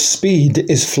need for speed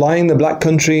is flying the Black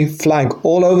Country flag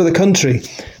all over the country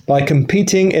by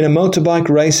competing in a motorbike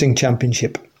racing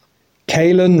championship.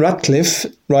 Caelan Ratcliffe,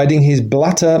 riding his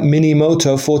Blatter Mini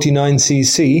Moto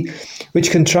 49cc,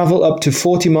 which can travel up to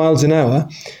 40 miles an hour,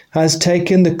 has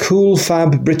taken the Cool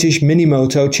Fab British Mini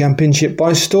Moto Championship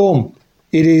by storm.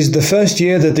 It is the first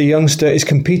year that the youngster is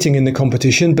competing in the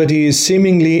competition, but he is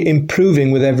seemingly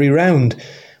improving with every round,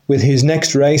 with his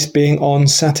next race being on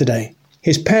Saturday.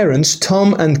 His parents,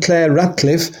 Tom and Claire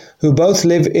Ratcliffe, who both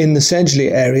live in the Sedgley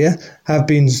area, have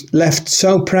been left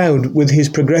so proud with his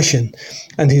progression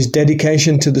and his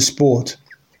dedication to the sport.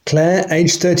 Claire,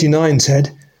 aged 39,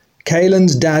 said,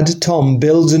 Caelan's dad, Tom,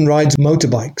 builds and rides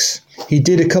motorbikes. He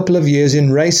did a couple of years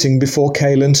in racing before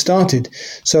Caelan started,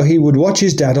 so he would watch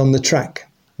his dad on the track.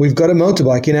 We've got a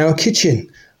motorbike in our kitchen.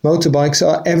 Motorbikes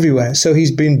are everywhere, so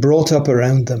he's been brought up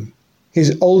around them.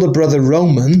 His older brother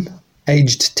Roman,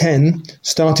 aged 10,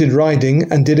 started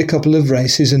riding and did a couple of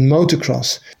races in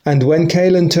motocross, and when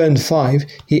Caelan turned 5,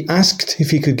 he asked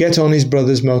if he could get on his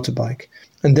brother's motorbike.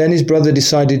 And then his brother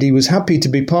decided he was happy to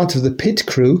be part of the pit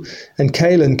crew, and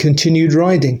Caelan continued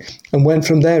riding and went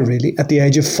from there really at the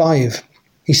age of 5.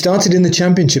 He started in the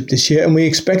championship this year, and we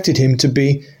expected him to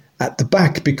be at the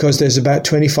back because there's about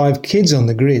 25 kids on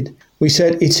the grid. We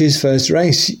said it's his first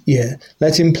race year,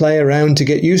 let him play around to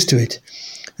get used to it.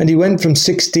 And he went from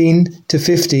 16 to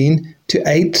 15 to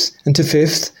 8th and to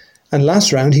 5th, and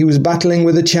last round he was battling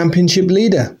with a championship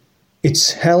leader.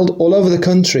 It's held all over the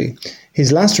country.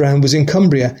 His last round was in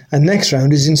Cumbria, and next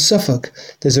round is in Suffolk.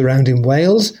 There's a round in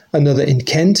Wales, another in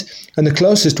Kent, and the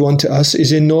closest one to us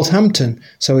is in Northampton,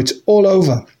 so it's all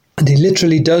over. And he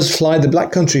literally does fly the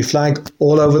Black Country flag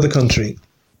all over the country.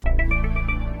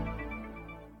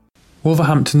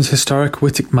 Wolverhampton's historic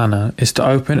Whitwick Manor is to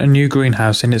open a new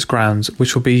greenhouse in its grounds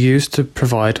which will be used to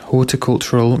provide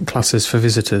horticultural classes for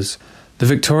visitors. The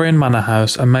Victorian Manor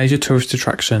House, a major tourist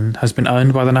attraction, has been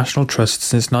owned by the National Trust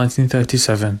since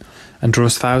 1937 and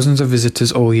draws thousands of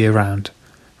visitors all year round.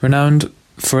 Renowned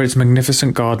for its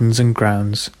magnificent gardens and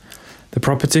grounds, the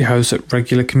property hosts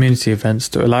regular community events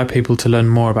to allow people to learn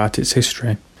more about its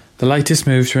history. The latest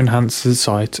move to enhance the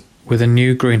site with a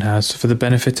new greenhouse for the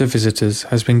benefit of visitors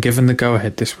has been given the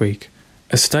go-ahead this week.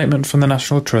 A statement from the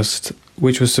National Trust,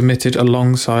 which was submitted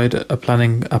alongside a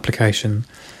planning application,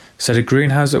 said a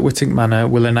greenhouse at Whitwick Manor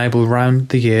will enable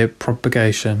round-the-year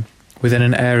propagation within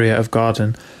an area of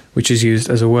garden which is used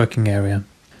as a working area.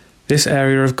 This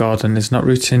area of garden is not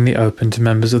routinely open to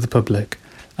members of the public,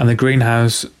 and the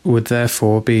greenhouse would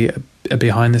therefore be a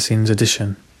behind-the-scenes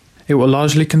addition. It will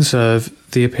largely conserve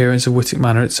the appearance of Whitwick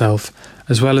Manor itself,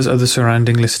 as well as other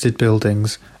surrounding listed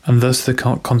buildings, and thus the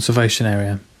conservation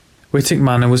area. Whitwick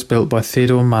Manor was built by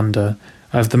Theodore Mander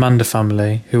of the Mander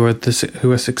family, who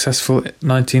were successful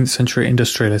 19th century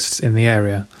industrialists in the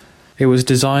area. It was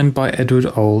designed by Edward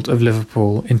Old of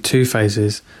Liverpool in 2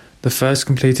 phases, the first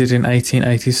completed in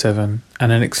 1887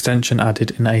 and an extension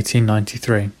added in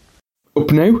 1893.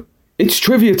 Up now, it's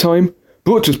trivia time,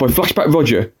 brought to us by Flashback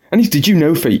Roger and his Did You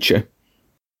Know feature.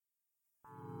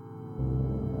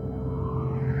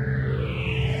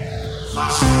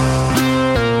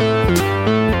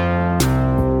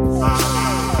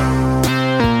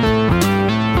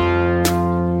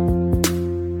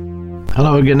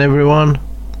 Hello again everyone.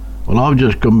 Well, I've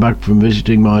just come back from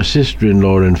visiting my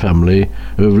sister-in-law and family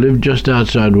who have lived just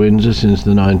outside Windsor since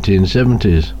the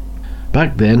 1970s.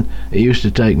 Back then it used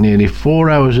to take nearly 4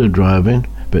 hours of driving,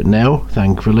 but now,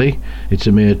 thankfully, it's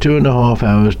a mere 2.5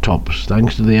 hours tops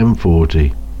thanks to the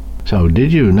M40. So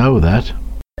did you know that?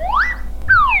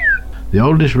 The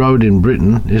oldest road in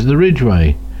Britain is the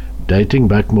Ridgeway, dating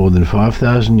back more than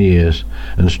 5,000 years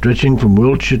and stretching from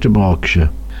Wiltshire to Berkshire.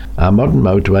 Our modern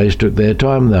motorways took their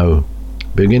time though,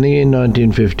 beginning in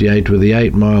 1958 with the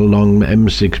 8-mile-long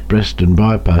M6 Preston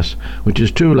bypass, which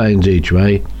is 2 lanes each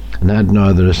way and had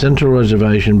neither a central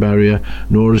reservation barrier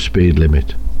nor a speed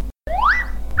limit.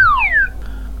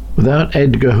 Without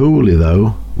Edgar Hooley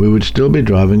though, we would still be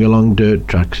driving along dirt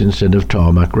tracks instead of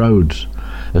tarmac roads,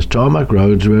 as tarmac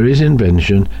roads were his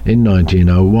invention in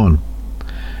 1901.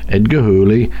 Edgar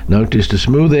Hooley noticed a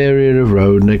smooth area of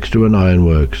road next to an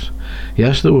ironworks. He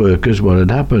asked the workers what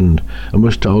had happened and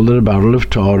was told that a barrel of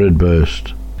tar had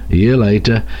burst. A year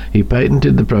later, he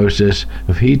patented the process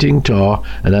of heating tar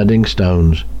and adding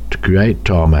stones to create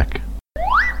tarmac.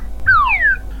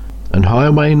 And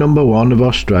Highway Number 1 of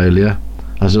Australia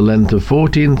has a length of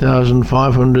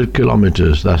 14,500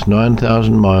 kilometres, that's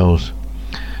 9,000 miles.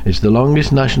 It's the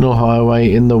longest national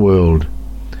highway in the world.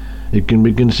 It can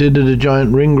be considered a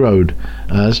giant ring road,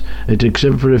 as it,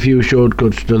 except for a few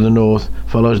shortcuts to the north,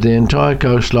 follows the entire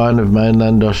coastline of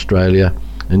mainland Australia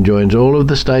and joins all of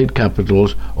the state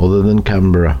capitals other than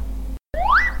Canberra.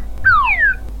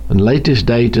 And latest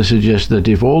data suggests that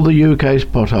if all the UK's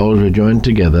potholes were joined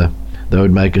together, they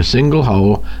would make a single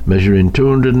hole measuring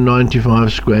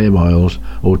 295 square miles,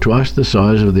 or twice the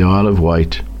size of the Isle of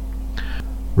Wight.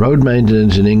 Road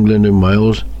maintenance in England and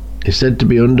Wales is said to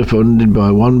be underfunded by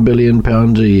 £1 billion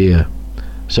a year.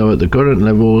 So at the current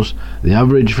levels, the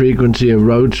average frequency of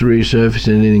roads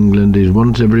resurfacing in England is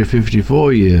once every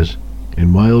 54 years.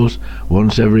 In Wales,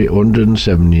 once every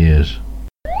 107 years.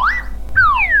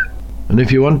 And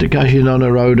if you want to cash in on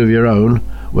a road of your own,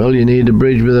 well, you need a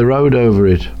bridge with a road over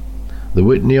it. The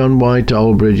Whitney-on-Wye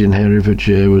Toll Bridge in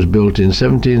Herefordshire was built in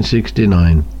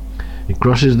 1769. It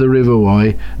crosses the River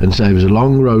Wye and saves a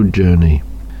long road journey.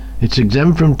 It's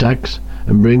exempt from tax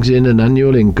and brings in an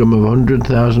annual income of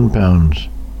 £100,000.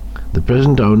 The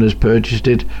present owners purchased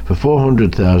it for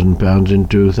 £400,000 in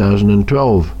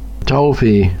 2012. The toll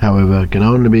fee, however, can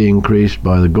only be increased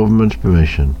by the government's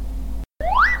permission.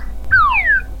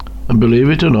 And believe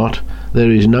it or not,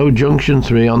 there is no Junction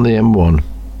 3 on the M1.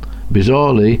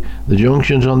 Bizarrely, the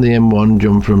junctions on the M1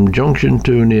 jump from Junction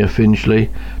 2 near Finchley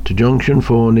to Junction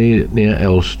 4 near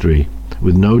Elstree,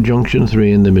 with no Junction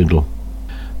 3 in the middle.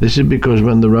 This is because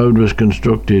when the road was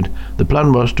constructed, the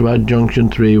plan was to add Junction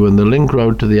 3 when the link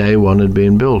road to the A1 had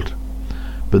been built.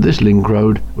 But this link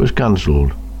road was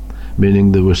cancelled,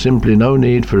 meaning there was simply no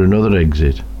need for another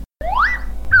exit.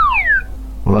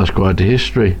 Well, that's quite a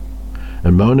history,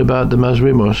 and moan about them as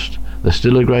we must, there's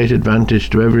still a great advantage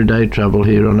to everyday travel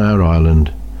here on our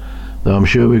island, though I'm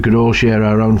sure we could all share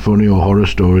our own funny or horror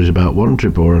stories about one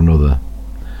trip or another.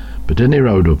 But any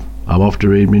road up, I'm off to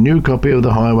read my new copy of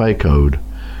the Highway Code,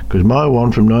 because my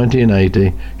one from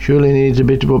 1980 surely needs a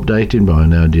bit of updating by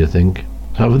now, do you think?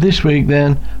 So for this week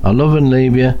then, I'll love and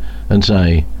leave you and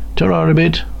say, ta-ra a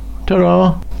bit,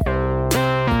 ta-ra!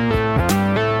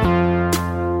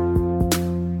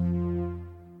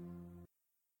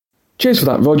 Cheers for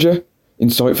that, Roger.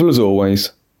 Insightful as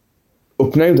always.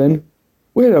 Up now then,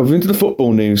 we're over into the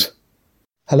football news.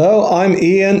 Hello, I'm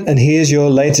Ian and here's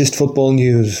your latest football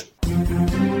news.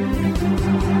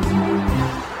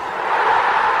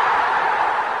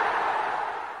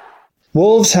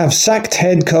 Wolves have sacked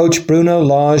head coach Bruno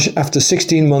Lage after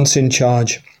 16 months in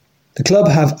charge. The club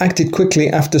have acted quickly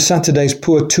after Saturday's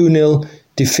poor 2-0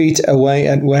 defeat away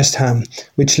at West Ham,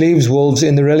 which leaves Wolves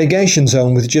in the relegation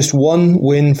zone with just one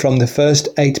win from the first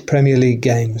 8 Premier League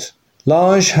games.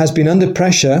 Lage has been under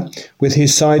pressure, with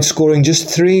his side scoring just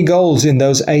 3 goals in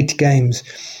those 8 games,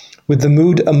 with the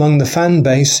mood among the fan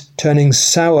base turning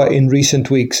sour in recent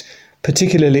weeks,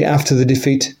 particularly after the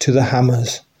defeat to the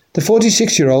Hammers. The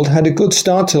 46-year-old had a good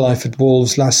start to life at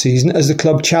Wolves last season as the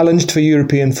club challenged for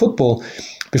European football,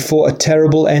 before a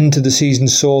terrible end to the season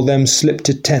saw them slip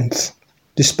to 10th.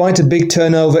 Despite a big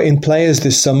turnover in players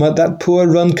this summer, that poor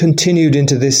run continued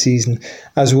into this season,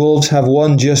 as Wolves have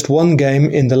won just 1 game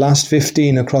in the last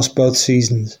 15 across both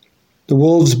seasons. The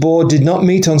Wolves board did not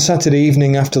meet on Saturday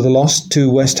evening after the loss to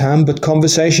West Ham, but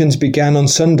conversations began on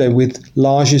Sunday with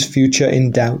Lage's future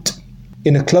in doubt.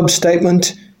 In a club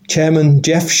statement, Chairman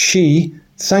Jeff Shee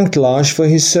thanked Lage for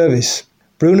his service.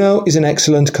 Bruno is an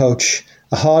excellent coach,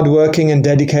 a hard-working and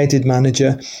dedicated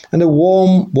manager, and a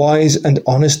warm, wise and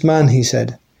honest man, he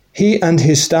said. He and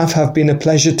his staff have been a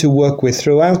pleasure to work with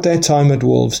throughout their time at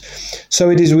Wolves, so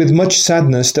it is with much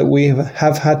sadness that we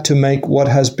have had to make what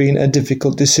has been a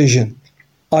difficult decision.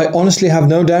 I honestly have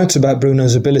no doubts about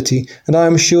Bruno's ability, and I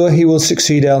am sure he will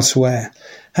succeed elsewhere.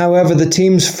 However, the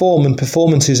team's form and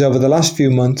performances over the last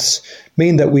few months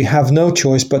mean that we have no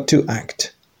choice but to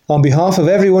act. On behalf of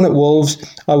everyone at Wolves,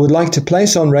 I would like to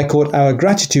place on record our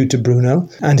gratitude to Bruno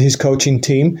and his coaching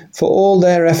team for all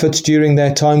their efforts during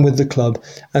their time with the club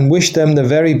and wish them the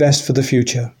very best for the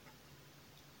future.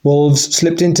 Wolves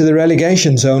slipped into the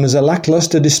relegation zone as a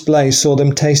lacklustre display saw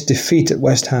them taste defeat at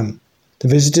West Ham. The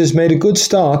visitors made a good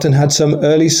start and had some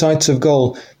early sights of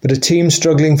goal, but a team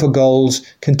struggling for goals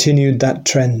continued that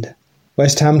trend.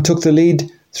 West Ham took the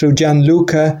lead through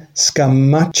Gianluca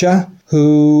Scamacca,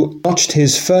 who notched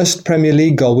his first Premier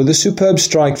League goal with a superb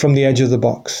strike from the edge of the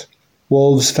box.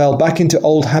 Wolves fell back into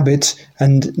old habits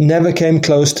and never came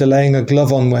close to laying a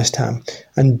glove on West Ham,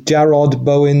 and Jarrod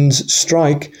Bowen's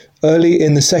strike early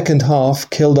in the second half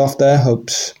killed off their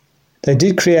hopes. They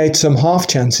did create some half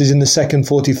chances in the second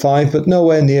 45, but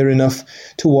nowhere near enough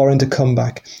to warrant a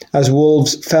comeback, as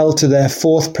Wolves fell to their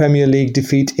fourth Premier League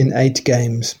defeat in 8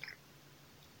 games.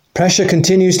 Pressure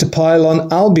continues to pile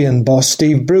on Albion boss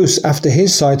Steve Bruce after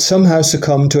his side somehow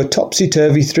succumbed to a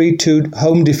topsy-turvy 3-2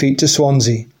 home defeat to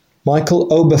Swansea. Michael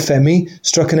Obafemi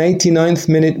struck an 89th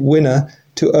minute winner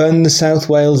to earn the South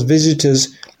Wales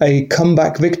visitors a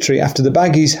comeback victory after the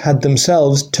Baggies had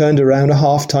themselves turned around a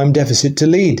half-time deficit to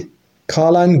lead.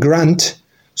 Carlan Grant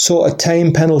saw a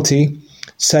tame penalty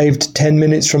saved 10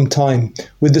 minutes from time,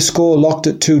 with the score locked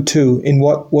at 2-2 in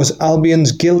what was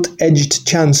Albion's gilt-edged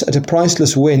chance at a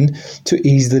priceless win to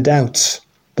ease the doubts.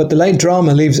 But the late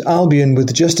drama leaves Albion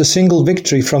with just a single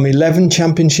victory from 11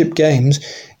 championship games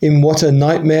in what a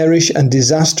nightmarish and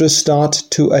disastrous start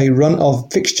to a run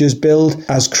of fixtures billed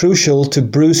as crucial to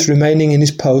Bruce remaining in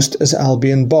his post as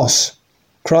Albion boss.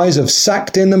 Cries of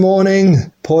 "sacked in the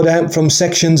morning" poured out from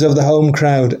sections of the home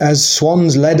crowd as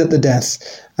Swans led at the death,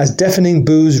 as deafening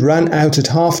boos ran out at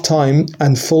half-time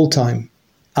and full-time.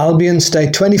 Albion stay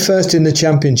 21st in the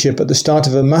Championship at the start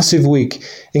of a massive week,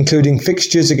 including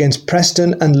fixtures against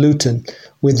Preston and Luton,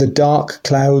 with the dark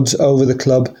clouds over the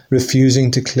club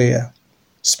refusing to clear.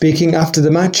 Speaking after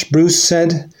the match, Bruce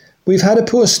said, "We've had a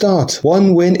poor start.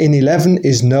 1 win in 11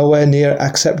 is nowhere near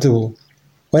acceptable.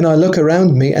 When I look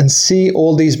around me and see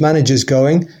all these managers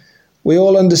going, we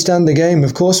all understand the game,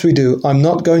 of course we do. I'm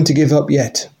not going to give up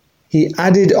yet." He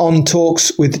added on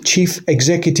talks with Chief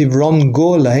Executive Ron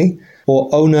Gourlay, or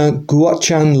owner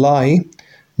Guochan Lai,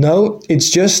 "No, it's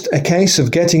just a case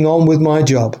of getting on with my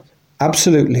job.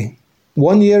 Absolutely."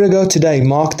 1 year ago today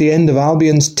marked the end of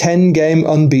Albion's 10-game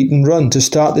unbeaten run to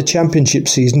start the Championship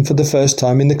season for the first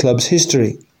time in the club's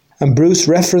history. And Bruce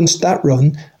referenced that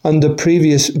run under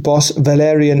previous boss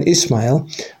Valerian Ismail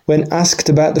when asked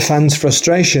about the fans'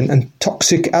 frustration and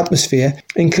toxic atmosphere,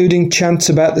 including chants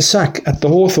about the sack at the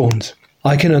Hawthorns.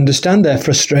 "I can understand their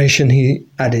frustration," he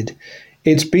added.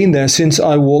 "It's been there since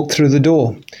I walked through the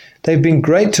door. They've been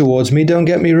great towards me, don't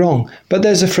get me wrong, but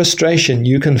there's a frustration,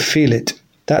 you can feel it.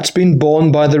 That's been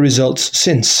borne by the results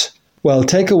since. Well,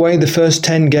 take away the first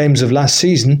 10 games of last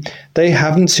season, they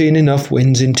haven't seen enough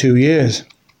wins in 2 years.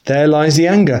 There lies the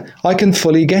anger. I can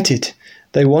fully get it.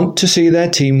 They want to see their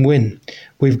team win.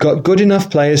 We've got good enough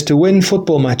players to win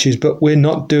football matches, but we're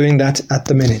not doing that at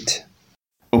the minute."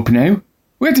 Up now,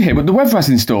 we had to hear what the weather has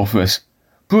in store for us.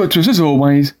 Brought to us as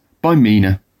always by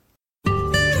Mina.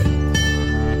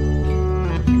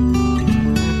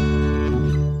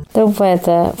 The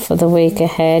weather for the week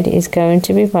ahead is going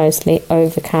to be mostly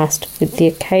overcast with the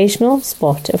occasional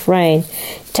spot of rain.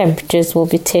 Temperatures will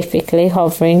be typically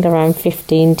hovering around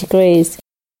 15 degrees.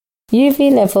 UV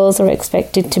levels are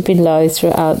expected to be low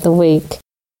throughout the week.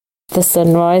 The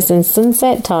sunrise and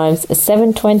sunset times are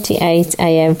 7:28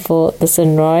 a.m. for the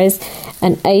sunrise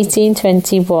and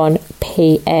 18:21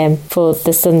 p.m. for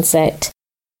the sunset.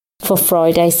 For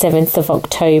Friday 7th of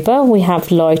October, we have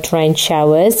light rain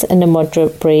showers and a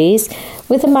moderate breeze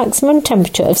with a maximum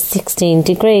temperature of 16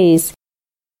 degrees.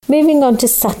 Moving on to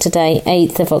Saturday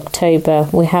 8th of October,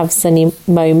 we have sunny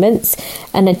moments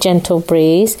and a gentle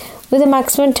breeze with a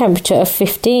maximum temperature of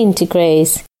 15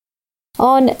 degrees.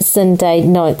 On Sunday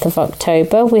 9th of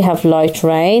October, we have light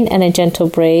rain and a gentle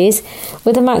breeze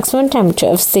with a maximum temperature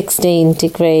of 16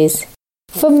 degrees.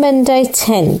 For Monday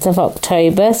 10th of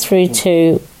October through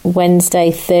to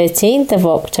Wednesday 13th of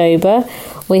October,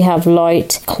 we have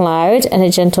light cloud and a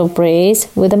gentle breeze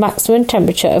with a maximum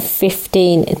temperature of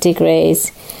 15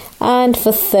 degrees. And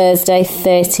for Thursday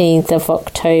 13th of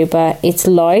October, it's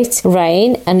light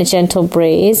rain and a gentle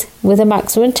breeze with a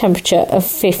maximum temperature of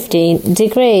 15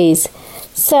 degrees.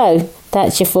 So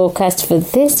that's your forecast for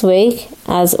this week.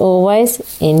 As always,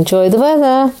 enjoy the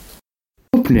weather.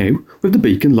 Up now with the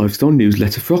Beacon Lifestyle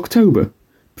newsletter for October,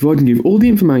 providing you with all the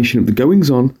information of the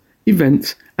goings-on,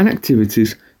 events and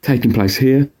activities taking place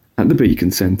here at the Beacon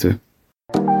Centre.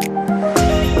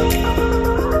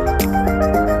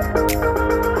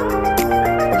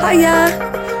 Hiya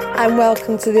and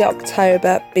welcome to the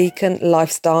October Beacon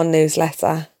Lifestyle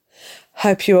newsletter.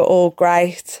 Hope you are all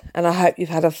great and I hope you've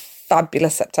had a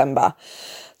fabulous September.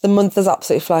 The month has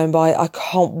absolutely flown by. I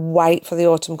can't wait for the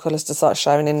autumn colours to start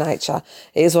showing in nature.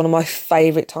 It is one of my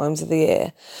favourite times of the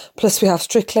year. Plus we have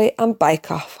Strictly and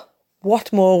Bake Off.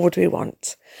 What more would we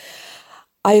want?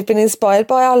 I have been inspired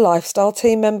by our lifestyle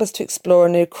team members to explore a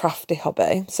new crafty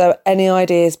hobby, so any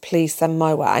ideas please send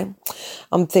my way.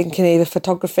 I'm thinking either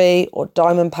photography or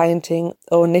diamond painting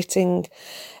or knitting.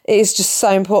 It is just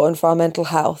so important for our mental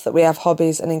health that we have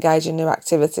hobbies and engage in new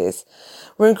activities.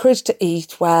 We're encouraged to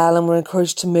eat well and we're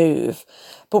encouraged to move,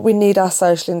 but we need our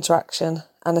social interaction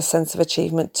and a sense of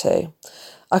achievement too.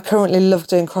 I currently love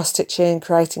doing cross-stitching,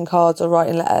 creating cards or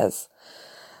writing letters,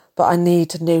 but I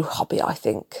need a new hobby, I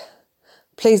think.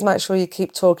 Please make sure you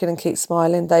keep talking and keep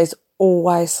smiling. There's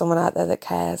always someone out there that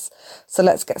cares. So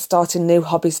let's get starting new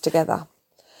hobbies together.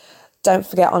 Don't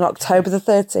forget, on October the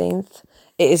 13th,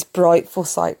 it is Bright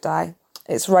Foresight Day.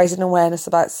 It's raising awareness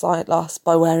about sight loss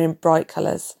by wearing bright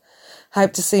colours.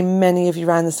 Hope to see many of you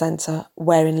around the centre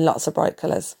wearing lots of bright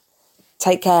colours.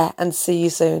 Take care and see you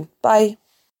soon. Bye.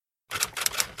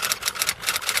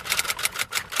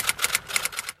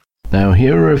 Now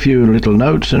here are a few little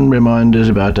notes and reminders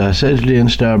about our Sedgley and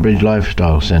Stourbridge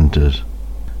Lifestyle Centres.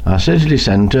 Our Sedgley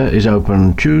Centre is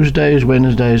open Tuesdays,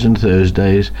 Wednesdays and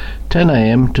Thursdays 10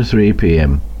 a.m. to 3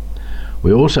 p.m.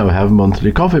 We also have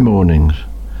monthly coffee mornings.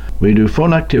 We do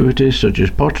fun activities such as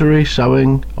pottery,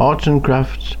 sewing, arts and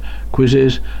crafts,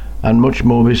 quizzes and much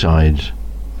more besides.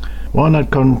 Why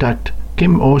not contact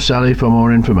Kim or Sally for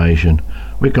more information?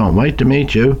 We can't wait to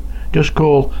meet you. Just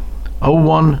call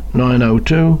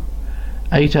 01902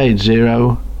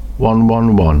 880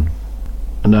 111.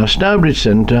 And our Stourbridge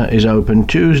Centre is open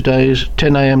Tuesdays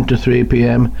 10 a.m. to 3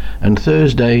 p.m. and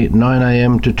Thursday 9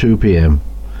 a.m. to 2 p.m.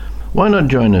 Why not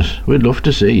join us? We'd love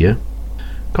to see you.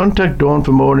 Contact Dawn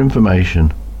for more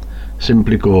information.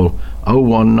 Simply call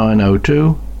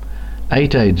 01902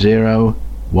 880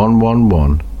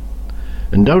 111.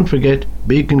 And don't forget,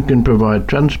 Beacon can provide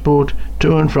transport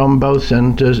to and from both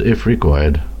centres if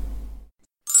required.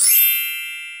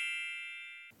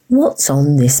 What's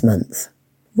on this month?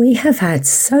 We have had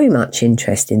so much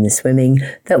interest in the swimming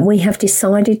that we have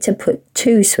decided to put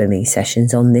 2 swimming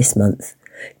sessions on this month.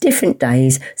 Different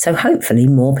days, so hopefully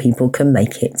more people can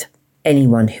make it.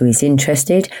 Anyone who is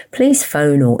interested, please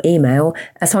phone or email,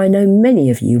 as I know many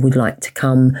of you would like to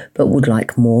come but would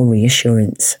like more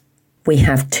reassurance. We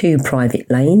have 2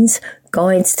 private lanes,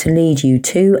 guides to lead you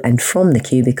to and from the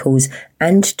cubicles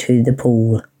and to the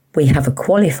pool. We have a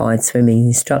qualified swimming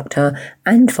instructor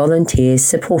and volunteers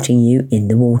supporting you in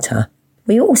the water.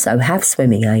 We also have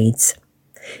swimming aids.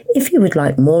 If you would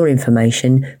like more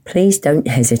information, please don't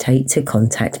hesitate to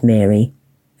contact Mary.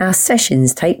 Our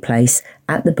sessions take place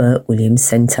at the Burt Williams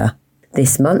Centre.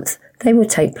 This month, they will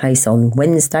take place on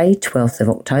Wednesday, 12th of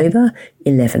October,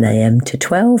 11 a.m. to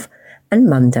 12, and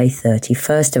Monday,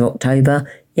 31st of October,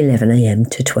 11 a.m.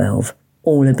 to 12.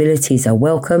 All abilities are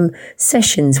welcome.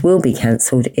 Sessions will be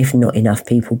cancelled if not enough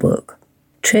people book.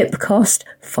 Trip cost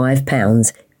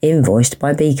 £5, invoiced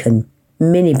by Beacon.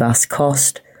 Minibus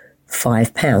cost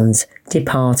 £5.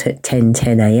 Depart at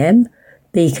 10:10 a.m.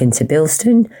 Beacon to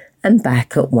Bilston and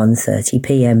back at 1:30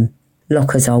 p.m.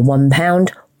 Lockers are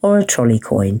 £1 or a trolley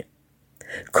coin.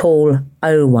 Call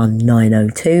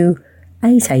 01902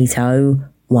 880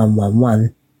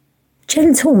 111.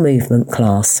 Gentle movement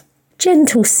class.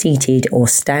 Gentle seated or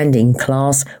standing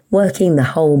class working the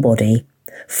whole body.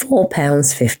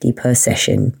 £4.50 per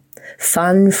session.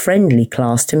 Fun, friendly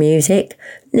class to music.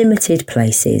 Limited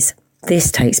places.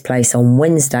 This takes place on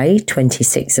Wednesday,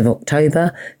 26th of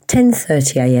October,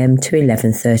 10:30 a.m. to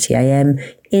 11:30 a.m.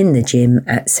 in the gym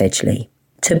at Sedgley.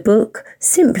 To book,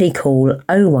 simply call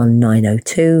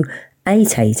 01902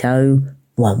 880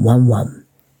 111.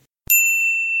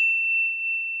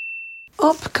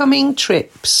 Upcoming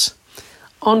trips.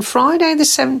 On Friday the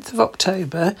 7th of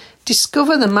October,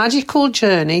 discover the magical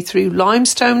journey through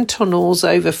limestone tunnels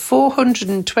over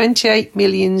 428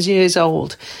 million years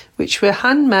old, which were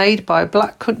handmade by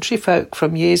black country folk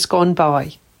from years gone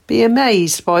by. Be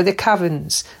amazed by the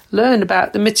caverns, learn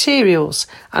about the materials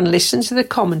and listen to the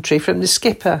commentary from the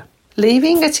skipper.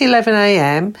 Leaving at 11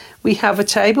 a.m, we have a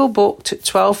table booked at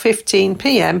 12:15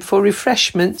 p.m. for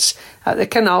refreshments at the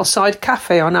Canalside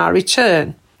Cafe on our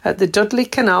return at the Dudley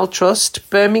Canal Trust,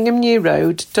 Birmingham New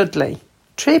Road, Dudley.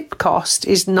 Trip cost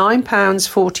is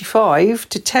 £9.45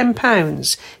 to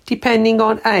 £10, depending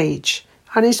on age,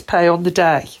 and is pay on the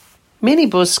day.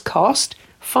 Minibus cost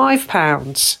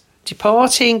 £5,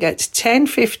 departing at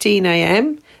 10:15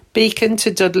 a.m, Beacon to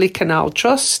Dudley Canal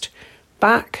Trust,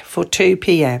 back for 2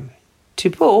 p.m. To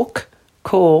book,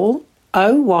 call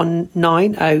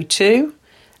 01902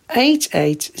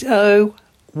 880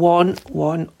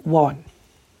 111.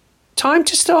 Time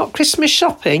to start Christmas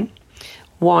shopping?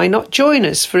 Why not join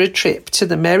us for a trip to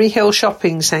the Merry Hill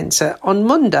Shopping Centre on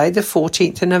Monday the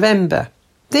 14th of November?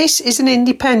 This is an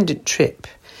independent trip.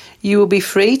 You will be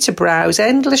free to browse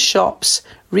endless shops,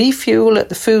 refuel at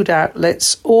the food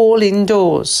outlets, all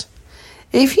indoors.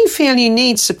 If you feel you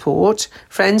need support,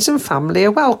 friends and family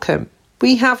are welcome.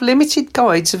 We have limited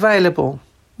guides available.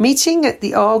 Meeting at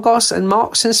the Argos and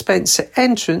Marks and Spencer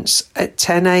entrance at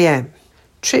 10 a.m.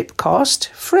 Trip cost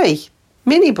free.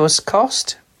 Minibus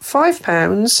cost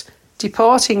 £5,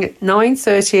 departing at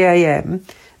 9:30 a.m.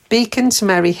 Beacon to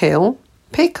Merry Hill.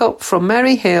 Pick up from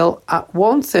Merry Hill at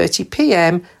 1:30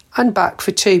 p.m. and back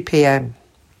for 2 p.m.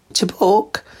 To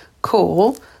book,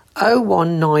 call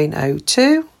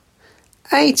 01902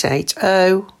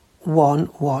 880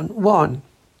 111.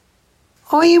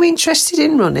 Are you interested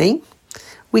in running?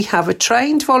 We have a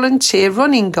trained volunteer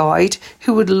running guide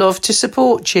who would love to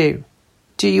support you.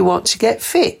 Do you want to get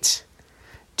fit?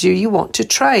 Do you want to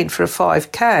train for a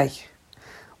 5k?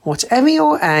 Whatever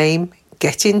your aim,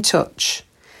 get in touch.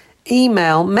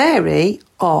 Email Mary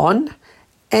on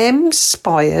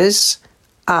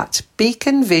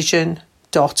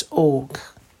mspires@beaconvision.org.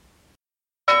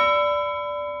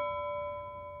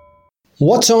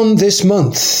 What's on this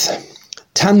month?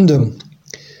 Tandem.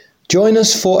 Join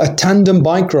us for a tandem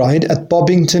bike ride at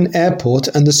Bobington Airport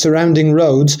and the surrounding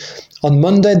roads on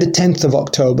Monday the 10th of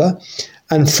October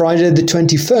and Friday the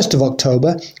 21st of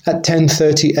October at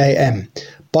 10:30 a.m.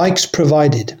 Bikes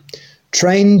provided.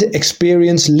 Trained,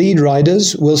 experienced lead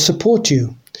riders will support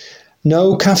you.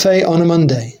 No cafe on a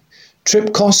Monday.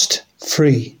 Trip cost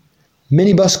free.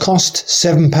 Minibus cost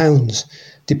 £7.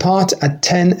 Depart at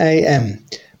 10 a.m.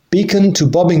 Beacon to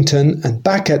Bobington and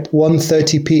back at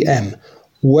 1:30 p.m.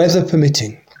 Weather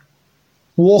permitting.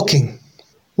 Walking.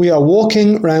 We are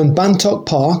walking round Bantock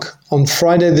Park on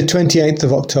Friday the 28th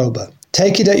of October.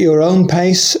 Take it at your own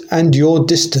pace and your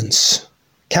distance.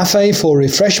 Cafe for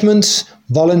refreshments,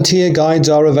 volunteer guides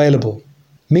are available.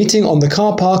 Meeting on the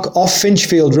car park off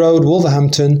Finchfield Road,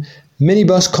 Wolverhampton.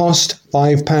 Minibus cost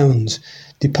 £5.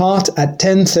 Depart at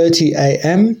 10:30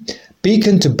 a.m.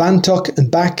 Beacon to Bantock and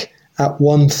back at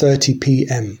 1:30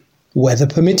 p.m. Weather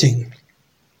permitting.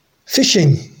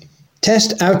 Fishing.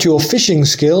 Test out your fishing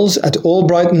skills at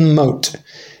Albrighton Moat.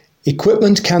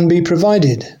 Equipment can be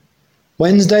provided.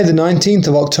 Wednesday the 19th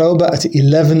of October at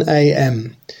 11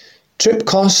 a.m. Trip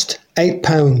cost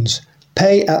 £8.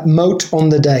 Pay at Moat on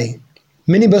the day.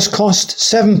 Minibus cost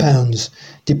 £7.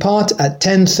 Depart at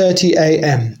 10:30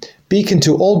 a.m. Beacon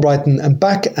to Albrighton and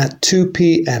back at 2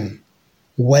 p.m.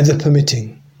 Weather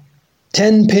permitting.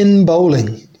 10-pin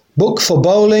bowling. Book for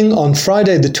bowling on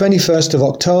Friday the 21st of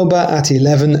October at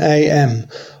 11 a.m.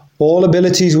 All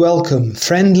abilities welcome,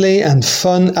 friendly and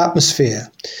fun atmosphere.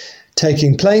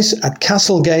 Taking place at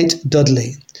Castlegate,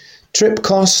 Dudley. Trip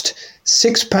cost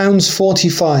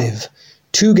 £6.45.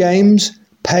 2 games,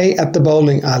 pay at the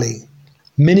bowling alley.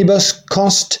 Minibus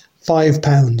cost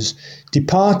 £5.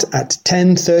 Depart at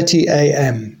 10:30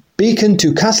 a.m. Beacon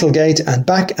to Castlegate and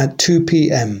back at 2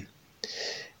 p.m.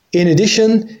 In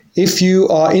addition, if you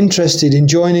are interested in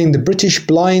joining the British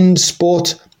Blind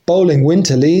Sport Bowling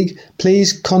Winter League,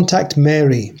 please contact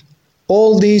Mary.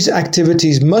 All these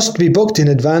activities must be booked in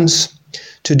advance.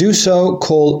 To do so,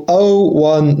 call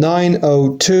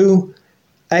 01902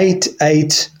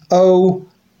 880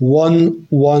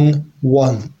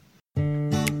 111.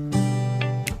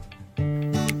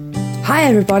 Hi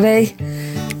everybody.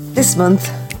 This month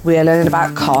we are learning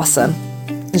about Carson,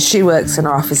 and she works in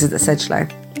our offices at Sedgley.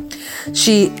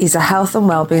 She is a health and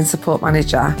wellbeing support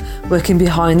manager working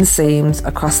behind the scenes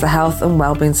across the health and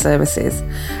wellbeing services.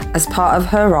 As part of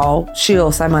her role, she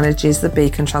also manages the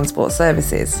Beacon Transport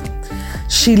Services.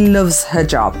 She loves her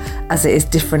job as it is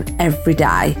different every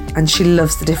day, and she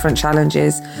loves the different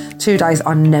challenges. 2 days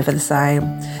are never the same.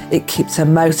 It keeps her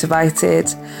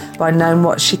motivated by knowing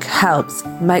what she helps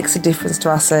makes a difference to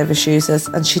our service users,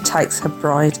 and she takes her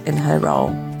pride in her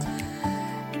role.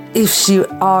 If you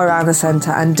are around the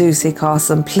centre and do see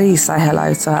Carson, please say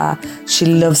hello to her. She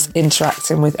loves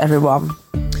interacting with everyone.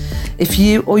 If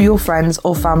you or your friends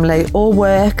or family or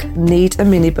work need a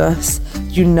minibus,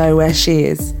 you know where she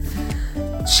is.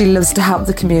 She loves to help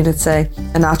the community,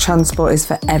 and our transport is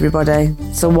for everybody.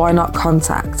 So why not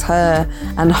contact her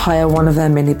and hire one of their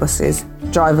minibuses?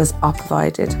 Drivers are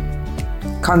provided.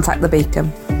 Contact the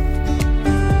Beacon.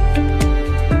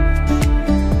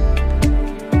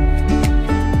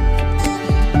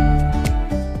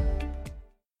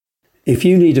 If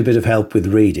you need a bit of help with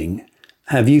reading,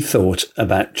 have you thought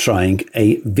about trying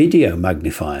a video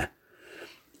magnifier?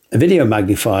 A video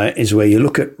magnifier is where you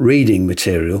look at reading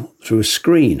material through a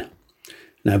screen.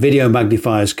 Now, video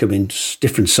magnifiers come in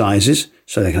different sizes,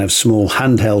 so they can have small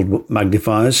handheld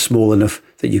magnifiers, small enough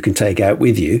that you can take out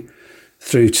with you,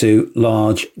 through to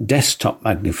large desktop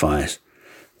magnifiers.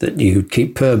 that you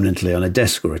keep permanently on a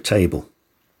desk or a table.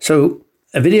 So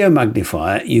a video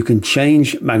magnifier, you can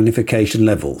change magnification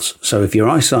levels. So if your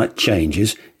eyesight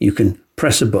changes, you can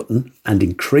press a button and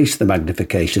increase the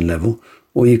magnification level,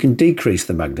 or you can decrease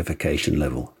the magnification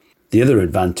level. The other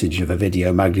advantage of a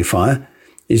video magnifier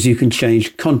is you can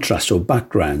change contrast or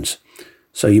backgrounds.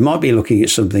 So you might be looking at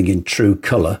something in true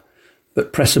colour,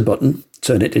 but press a button,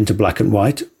 turn it into black and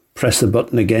white, press the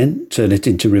button again, turn it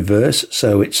into reverse,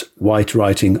 so it's white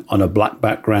writing on a black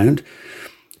background.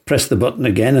 Press the button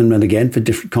again and then again for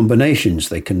different combinations.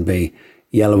 They can be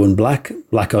yellow and black,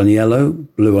 black on yellow,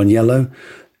 blue on yellow.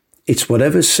 It's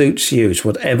whatever suits you, it's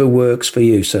whatever works for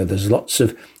you. So there's lots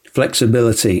of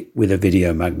flexibility with a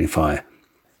video magnifier.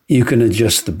 You can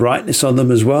adjust the brightness on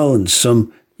them as well, and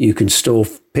some you can store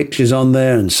pictures on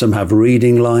there, and some have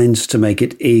reading lines to make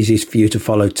it easy for you to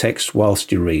follow text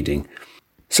whilst you're reading.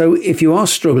 So if you are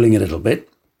struggling a little bit,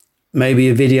 maybe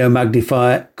a video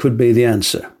magnifier could be the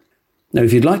answer. Now,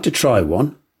 if you'd like to try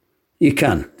one, you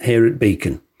can here at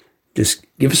Beacon. Just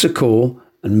give us a call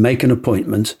and make an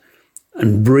appointment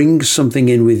and bring something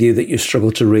in with you that you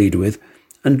struggle to read with,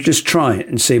 and just try it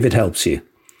and see if it helps you.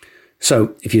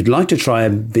 So if you'd like to try a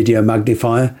video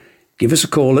magnifier, give us a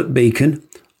call at Beacon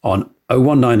on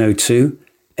 01902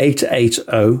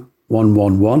 880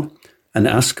 111 and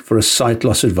ask for a sight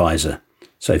loss advisor.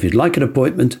 So if you'd like an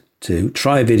appointment to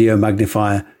try a video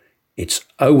magnifier, it's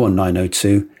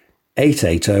 01902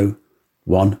 880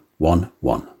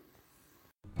 111.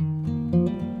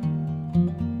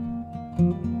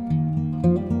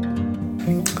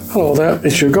 Hello there,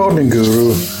 it's your gardening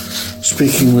guru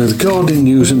speaking with gardening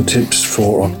news and tips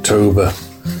for October.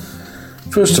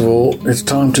 First of all, it's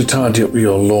time to tidy up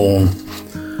your lawn.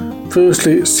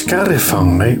 Firstly,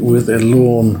 scarify with a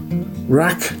lawn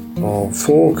rack or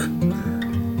fork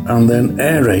and then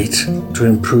aerate to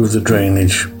improve the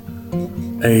drainage.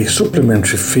 A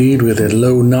supplementary feed with a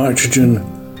low nitrogen,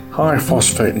 high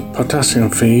phosphate and potassium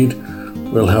feed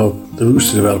will help the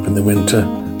roots to develop in the winter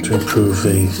to improve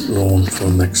the lawn for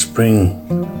next spring.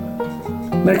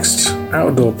 Next,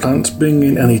 outdoor plants. Bring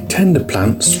in any tender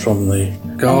plants from the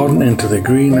garden into the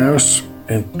greenhouse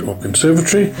or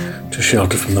conservatory to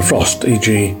shelter from the frost,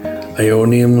 e.g.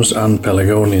 aeoniums and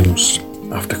pelargoniums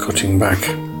after cutting back.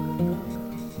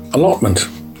 Allotment.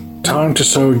 Time to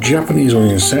sow Japanese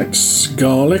onion sets,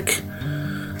 garlic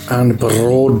and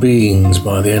broad beans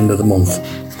by the end of the month.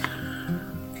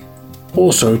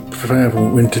 Also, prepare for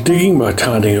winter digging by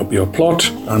tidying up your plot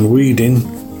and weeding.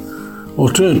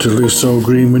 Alternatively, sow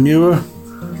green manure,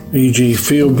 e.g.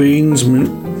 field beans,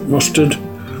 mustard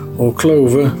or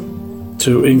clover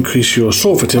to increase your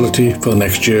soil fertility for the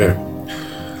next year.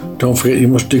 Don't forget you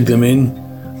must dig them in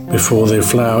before they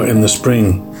flower in the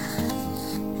spring.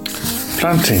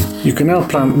 Planting. You can now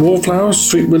plant wallflowers,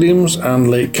 sweet williams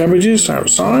and late cabbages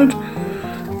outside,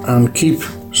 and keep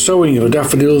sowing your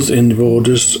daffodils in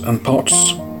borders and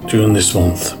pots during this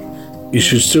month. You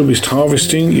should still be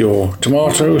harvesting your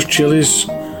tomatoes, chilies,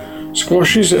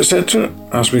 squashes, etc.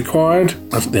 as required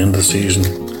at the end of the season.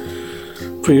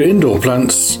 For your indoor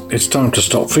plants, it's time to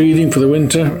stop feeding for the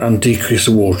winter and decrease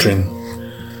the watering,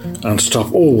 and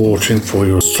stop all watering for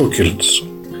your succulents.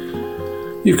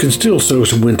 You can still sow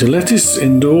some winter lettuce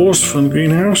indoors from the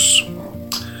greenhouse,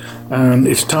 and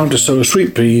it's time to sow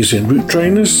sweet peas in root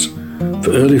trainers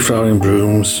for early flowering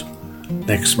brooms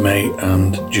next May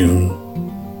and June.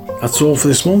 That's all for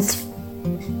this month.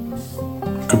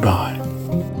 Goodbye.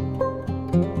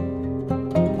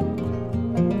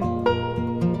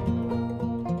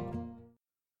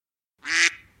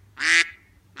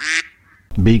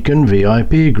 Beacon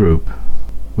VIP Group.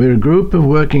 We're a group of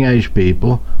working age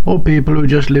people or people who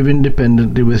just live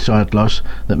independently with sight loss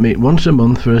that meet once a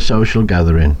month for a social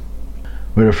gathering.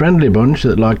 We're a friendly bunch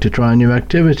that like to try new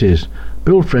activities,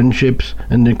 build friendships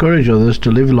and encourage others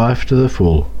to live life to the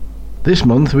full. This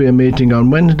month we are meeting on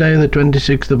Wednesday the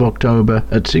 26th of October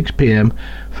at 6 p.m.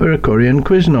 for a curry and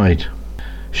quiz night.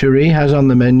 Cherie has on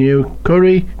the menu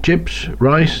curry, chips,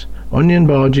 rice, onion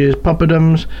bhajis,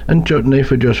 poppadoms and chutney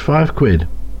for just £5.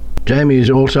 Jamie is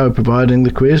also providing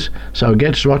the quiz, so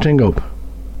get swatting up.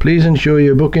 Please ensure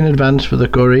you book in advance for the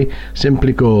curry.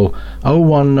 Simply call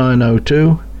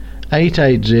 01902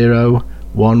 880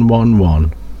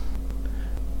 111.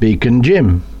 Beacon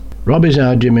Gym. Rob is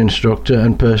our gym instructor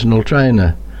and personal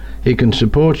trainer. He can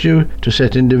support you to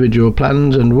set individual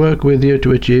plans and work with you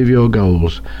to achieve your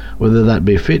goals, whether that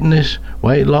be fitness,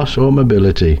 weight loss or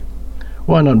mobility.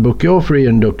 Why not book your free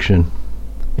induction?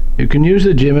 You can use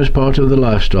the gym as part of the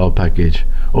lifestyle package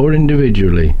or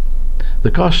individually. The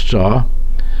costs are: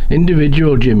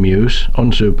 individual gym use,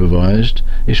 unsupervised,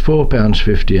 is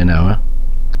 £4.50 an hour.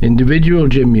 Individual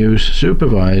gym use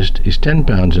supervised is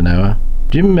 £10 an hour.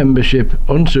 Gym membership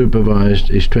unsupervised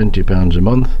is £20 a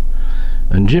month.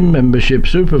 And gym membership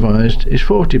supervised is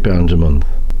 £40 a month.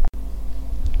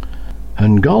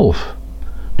 And golf.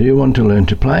 Do you want to learn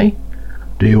to play?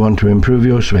 Do you want to improve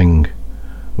your swing?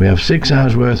 We have 6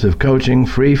 hours worth of coaching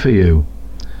free for you.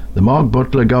 The Mark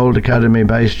Butler Gold Academy,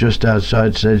 based just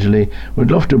outside Sedgley,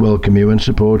 would love to welcome you and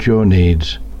support your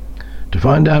needs. To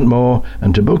find out more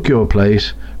and to book your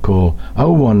place, call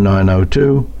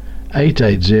 01902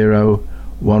 880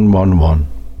 111.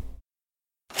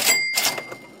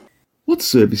 What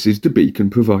services do Beacon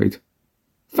provide?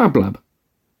 FabLab.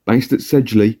 Based at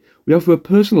Sedgley, we offer a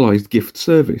personalised gift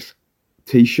service.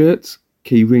 T-shirts,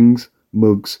 key rings,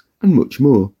 mugs and much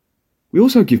more. We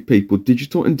also give people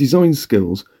digital and design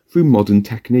skills through modern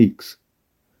techniques.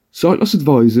 Sight loss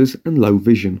advisors and low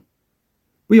vision.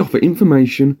 We offer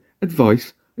information,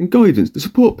 advice and guidance to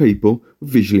support people with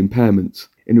visual impairments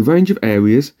in a range of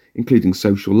areas including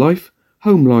social life,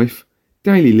 home life,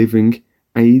 daily living,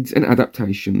 aids and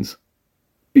adaptations.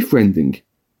 Befriending.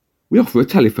 We offer a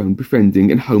telephone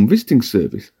befriending and home visiting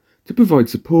service to provide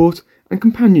support and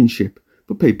companionship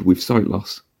for people with sight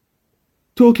loss.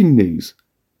 Talking News.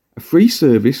 A free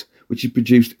service which is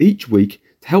produced each week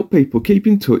to help people keep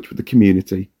in touch with the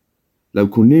community.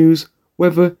 Local news,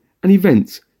 weather and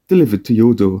events delivered to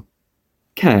your door.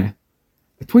 Care.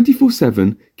 A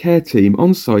 24/7 care team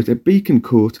on site at Beacon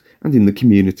Court and in the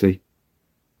community.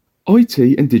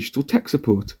 IT and digital tech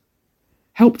support.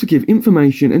 Help to give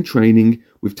information and training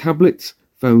with tablets,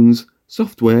 phones,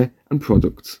 software and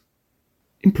products.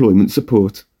 Employment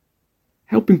support.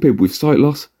 Helping people with sight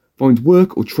loss find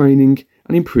work or training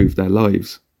and improve their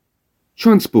lives.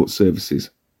 Transport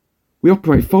services. We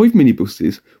operate 5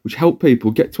 minibuses which help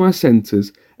people get to our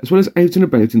centres as well as out and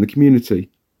about in the community.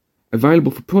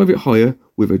 Available for private hire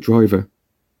with a driver.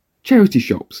 Charity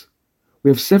shops.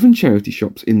 We have 7 charity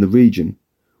shops in the region.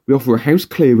 We offer a house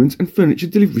clearance and furniture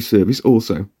delivery service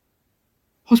also.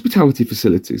 Hospitality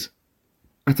facilities.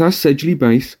 At our Sedgley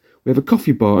base, we have a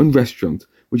coffee bar and restaurant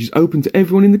which is open to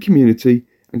everyone in the community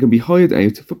and can be hired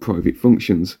out for private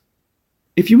functions.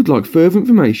 If you would like further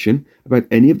information about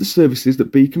any of the services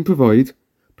that Beacon provide,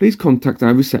 please contact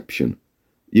our reception.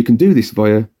 You can do this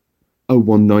via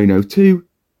 01902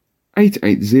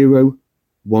 880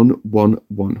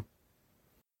 111.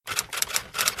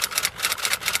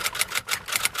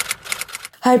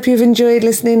 Hope you've enjoyed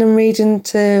listening and reading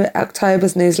to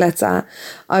October's newsletter.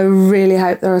 I really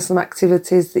hope there are some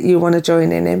activities that you want to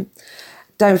join in.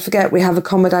 Don't forget we have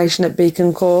accommodation at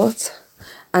Beacon Court,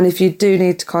 and if you do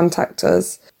need to contact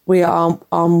us, we are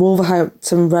on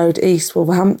Wolverhampton Road East,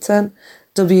 Wolverhampton,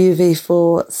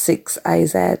 WV4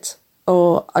 6AZ,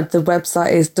 or the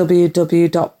website is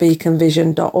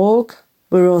www.beaconvision.org.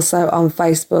 We're also on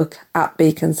Facebook at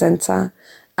Beacon Centre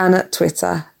and at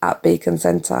Twitter at Beacon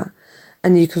Centre.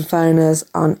 And you can phone us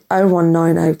on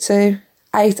 01902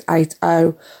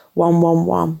 880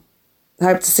 111. I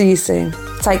hope to see you soon.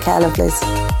 Take care, lovelies.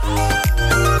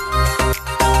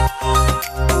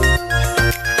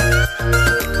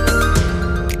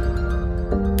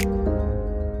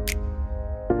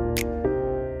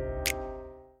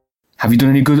 Have you done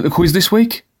any good at the quiz this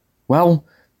week? Well,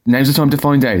 now's the time to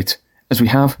find out, as we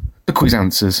have the quiz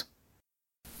answers.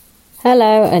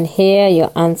 Hello, and here are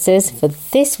your answers for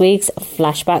this week's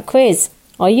flashback quiz.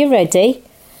 Are you ready?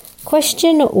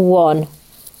 Question 1.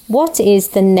 What is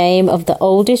the name of the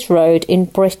oldest road in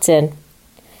Britain?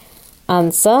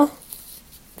 Answer: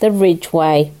 the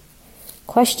Ridgeway.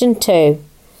 Question 2.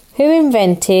 Who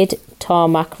invented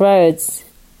tarmac roads?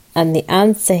 And the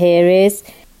answer here is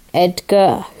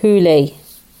Edgar Hooley.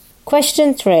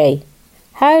 Question 3.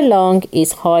 How long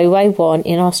is Highway 1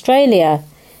 in Australia?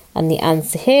 And the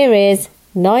answer here is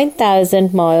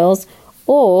 9,000 miles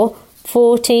or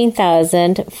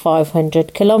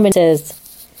 14,500 kilometres.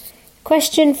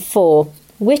 Question 4.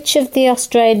 Which of the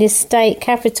Australian state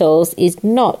capitals is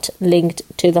not linked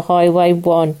to the Highway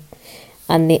 1?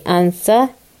 And the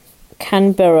answer,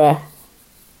 Canberra.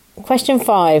 Question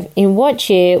 5. In what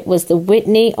year was the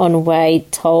Whitney-on-Way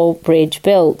toll bridge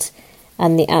built?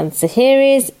 And the answer here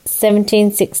is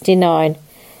 1769.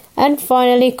 And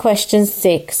finally, question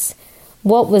 6.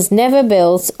 What was never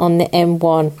built on the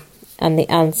M1? And the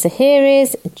answer here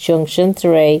is Junction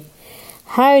 3.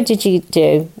 How did you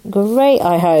do? Great,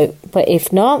 I hope. But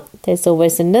if not, there's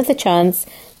always another chance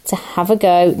to have a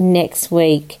go next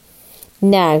week.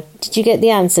 Now, did you get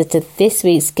the answer to this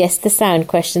week's Guess the Sound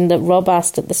question that Rob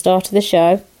asked at the start of the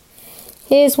show?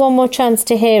 Here's one more chance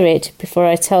to hear it before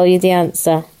I tell you the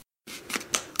answer.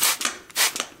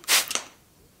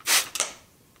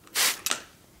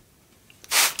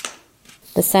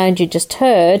 The sound you just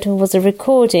heard was a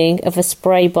recording of a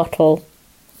spray bottle.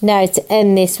 Now, to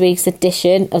end this week's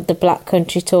edition of the Black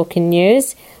Country Talking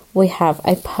News, we have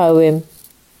a poem.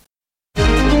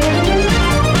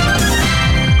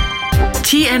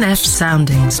 TNF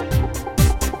Soundings.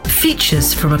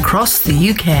 Features from across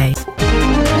the UK.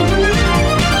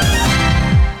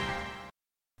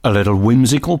 A little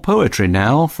whimsical poetry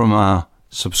now from our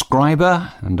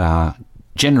subscriber and our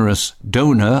generous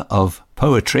donor of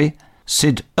poetry,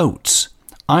 Sid Oates.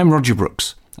 I'm Roger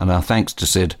Brooks, and our thanks to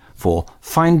Sid for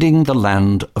finding the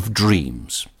land of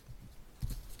dreams.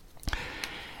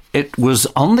 It was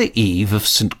on the eve of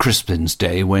St. Crispin's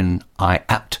Day when I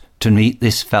apt to meet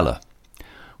this fella,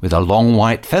 with a long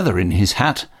white feather in his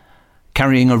hat,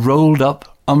 carrying a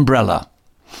rolled-up umbrella,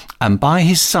 and by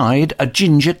his side a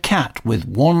ginger cat with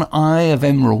one eye of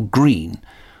emerald green,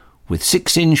 with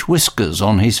 6-inch whiskers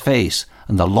on his face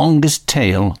and the longest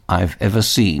tail I've ever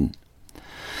seen.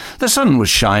 The sun was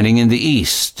shining in the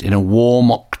east in a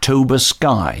warm October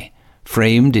sky,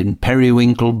 framed in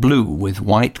periwinkle blue with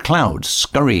white clouds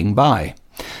scurrying by.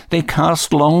 They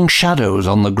cast long shadows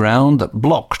on the ground that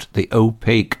blocked the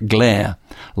opaque glare,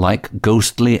 like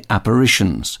ghostly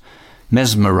apparitions,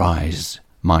 mesmerized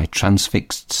my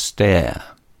transfixed stare.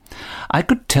 I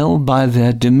could tell by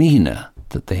their demeanour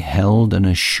that they held an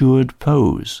assured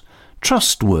pose,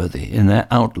 trustworthy in their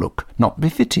outlook, not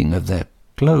befitting of their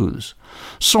clothes,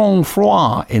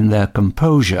 sang-froid in their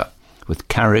composure, with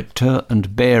character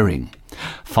and bearing,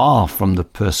 far from the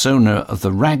persona of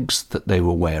the rags that they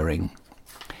were wearing.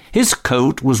 His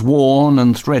coat was worn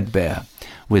and threadbare,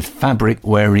 with fabric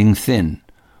wearing thin,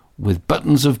 with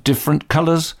buttons of different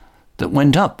colours that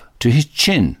went up to his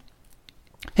chin.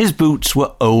 His boots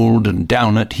were old and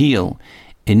down at heel,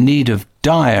 in need of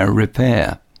dire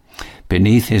repair.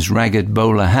 Beneath his ragged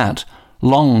bowler hat,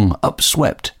 long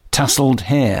upswept, tasselled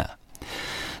hair.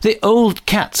 The old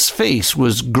cat's face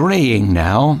was greying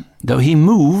now, though he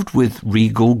moved with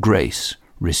regal grace,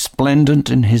 resplendent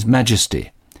in his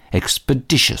majesty,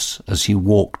 expeditious as he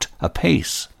walked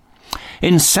apace.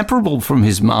 Inseparable from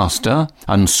his master,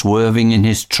 unswerving in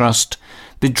his trust,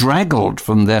 bedraggled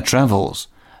from their travels,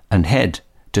 and head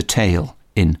to tail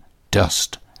in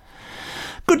dust.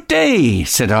 "Good day,"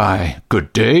 said I.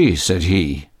 "Good day," said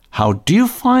he. "How do you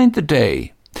find the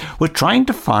day?" "We're trying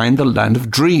to find the land of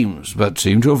dreams, but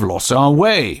seem to have lost our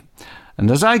way."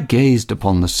 And as I gazed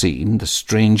upon the scene, the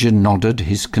stranger nodded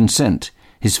his consent.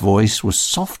 His voice was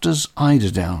soft as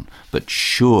eiderdown, but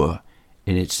sure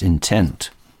in its intent.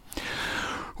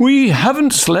 "We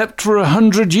haven't slept for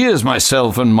 100 years,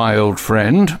 myself and my old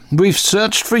friend. We've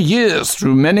searched for years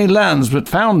through many lands, but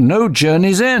found no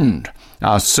journey's end.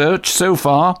 Our search so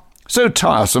far, so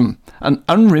tiresome, an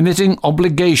unremitting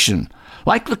obligation,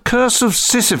 like the curse of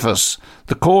Sisyphus,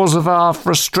 the cause of our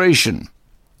frustration.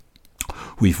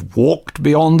 We've walked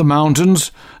beyond the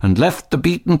mountains and left the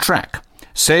beaten track,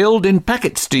 sailed in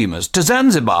packet steamers to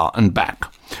Zanzibar and back.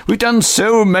 We've done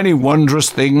so many wondrous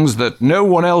things that no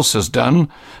one else has done,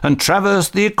 and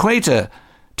traversed the equator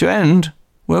to end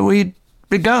where we'd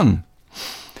begun.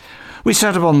 We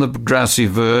sat upon the grassy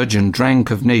verge and drank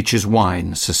of nature's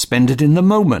wine, suspended in the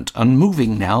moment,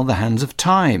 unmoving now the hands of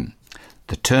time.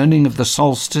 The turning of the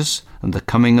solstice and the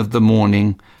coming of the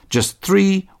morning, just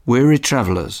 3 weary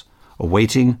travellers,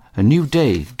 awaiting a new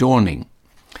day dawning.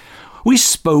 We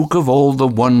spoke of all the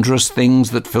wondrous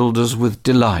things that filled us with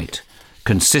delight,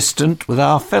 consistent with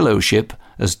our fellowship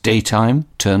as daytime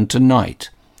turned to night.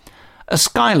 A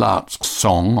skylark's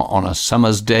song on a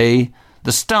summer's day,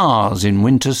 the stars in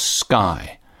winter's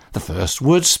sky, the first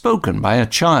words spoken by a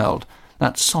child,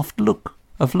 that soft look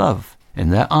of love in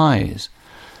their eyes.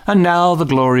 And now the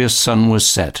glorious sun was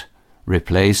set,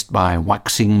 replaced by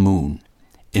waxing moon,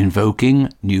 invoking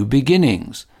new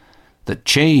beginnings, that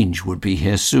change would be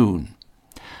here soon.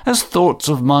 As thoughts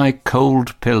of my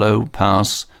cold pillow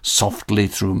pass softly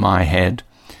through my head,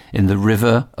 in the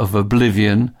river of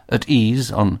oblivion at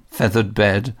ease on feathered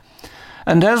bed,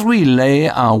 and as we lay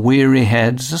our weary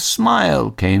heads, a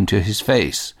smile came to his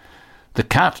face. The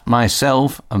cat,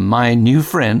 myself, and my new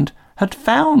friend had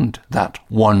found that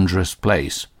wondrous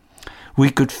place. We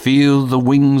could feel the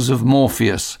wings of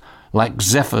Morpheus, like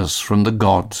zephyrs from the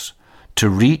gods, to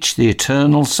reach the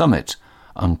eternal summit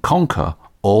and conquer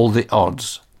all the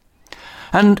odds.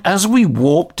 And as we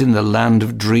walked in the land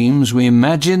of dreams, we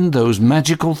imagined those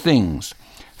magical things,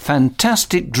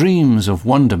 fantastic dreams of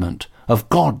wonderment, of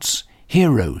gods,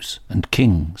 heroes and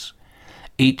kings.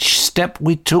 Each step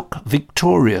we took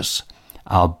victorious,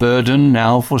 our burden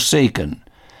now forsaken,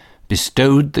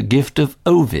 bestowed the gift of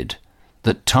Ovid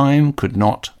that time could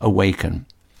not awaken.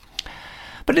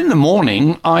 But in the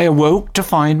morning I awoke to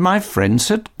find my friends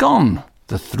had gone.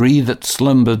 The 3 that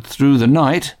slumbered through the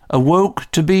night awoke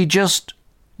to be just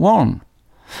 1.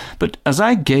 But as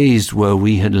I gazed where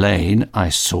we had lain, I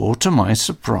saw to my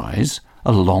surprise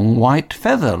a long white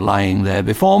feather lying there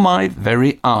before my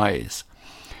very eyes.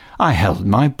 I held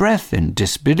my breath in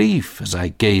disbelief as I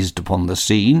gazed upon the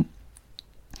scene.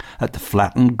 At the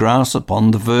flattened grass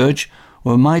upon the verge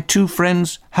where my 2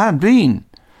 friends had been,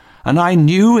 and I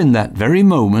knew in that very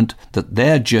moment that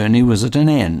their journey was at an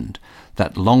end,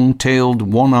 that long-tailed,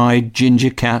 one-eyed ginger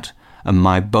cat and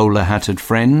my bowler-hatted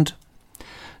friend.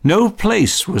 No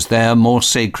place was there more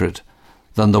sacred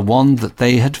than the one that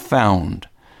they had found,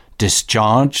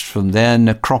 discharged from their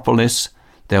necropolis,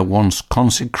 their once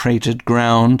consecrated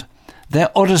ground, their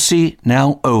odyssey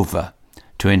now over,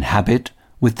 to inhabit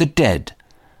with the dead,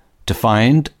 to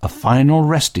find a final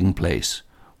resting place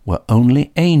where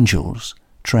only angels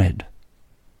tread.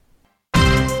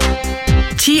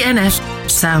 TNF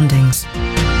Soundings.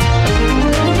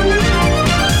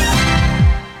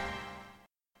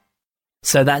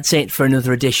 So that's it for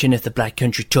another edition of the Black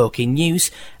Country Talking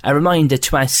News. A reminder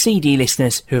to our CD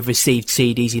listeners who have received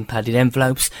CDs in padded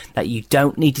envelopes that you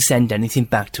don't need to send anything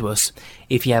back to us.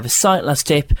 If you have a sight loss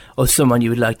tip or someone you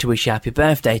would like to wish a happy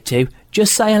birthday to,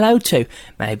 just say hello to,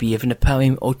 maybe even a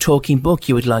poem or talking book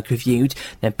you would like reviewed,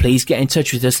 then please get in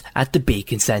touch with us at the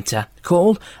Beacon Centre.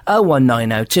 Call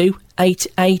 01902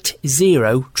 880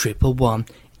 111.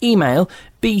 Email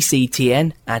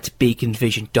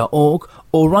bctn@beaconvision.org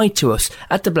or write to us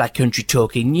at the Black Country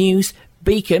Talking News,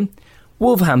 Beacon,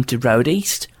 Wolverhampton Road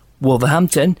East,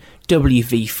 Wolverhampton,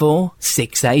 WV4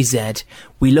 6AZ.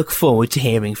 We look forward to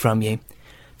hearing from you.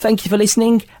 Thank you for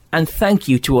listening, and thank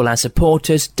you to all our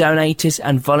supporters, donators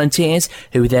and volunteers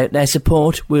who without their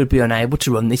support we would be unable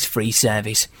to run this free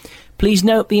service. Please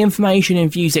note the information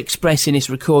and views expressed in this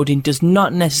recording does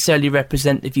not necessarily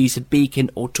represent the views of Beacon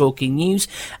or Talking News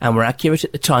and were accurate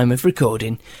at the time of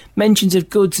recording. Mentions of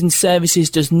goods and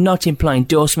services does not imply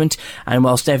endorsement, and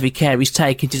whilst every care is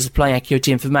taken to supply accurate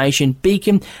information,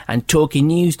 Beacon and Talking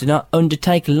News do not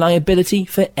undertake liability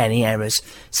for any errors.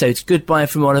 So it's goodbye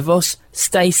from all of us.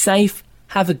 Stay safe,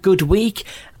 have a good week,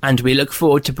 and we look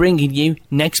forward to bringing you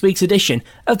next week's edition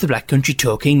of the Black Country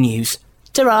Talking News.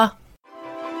 Ta-ra!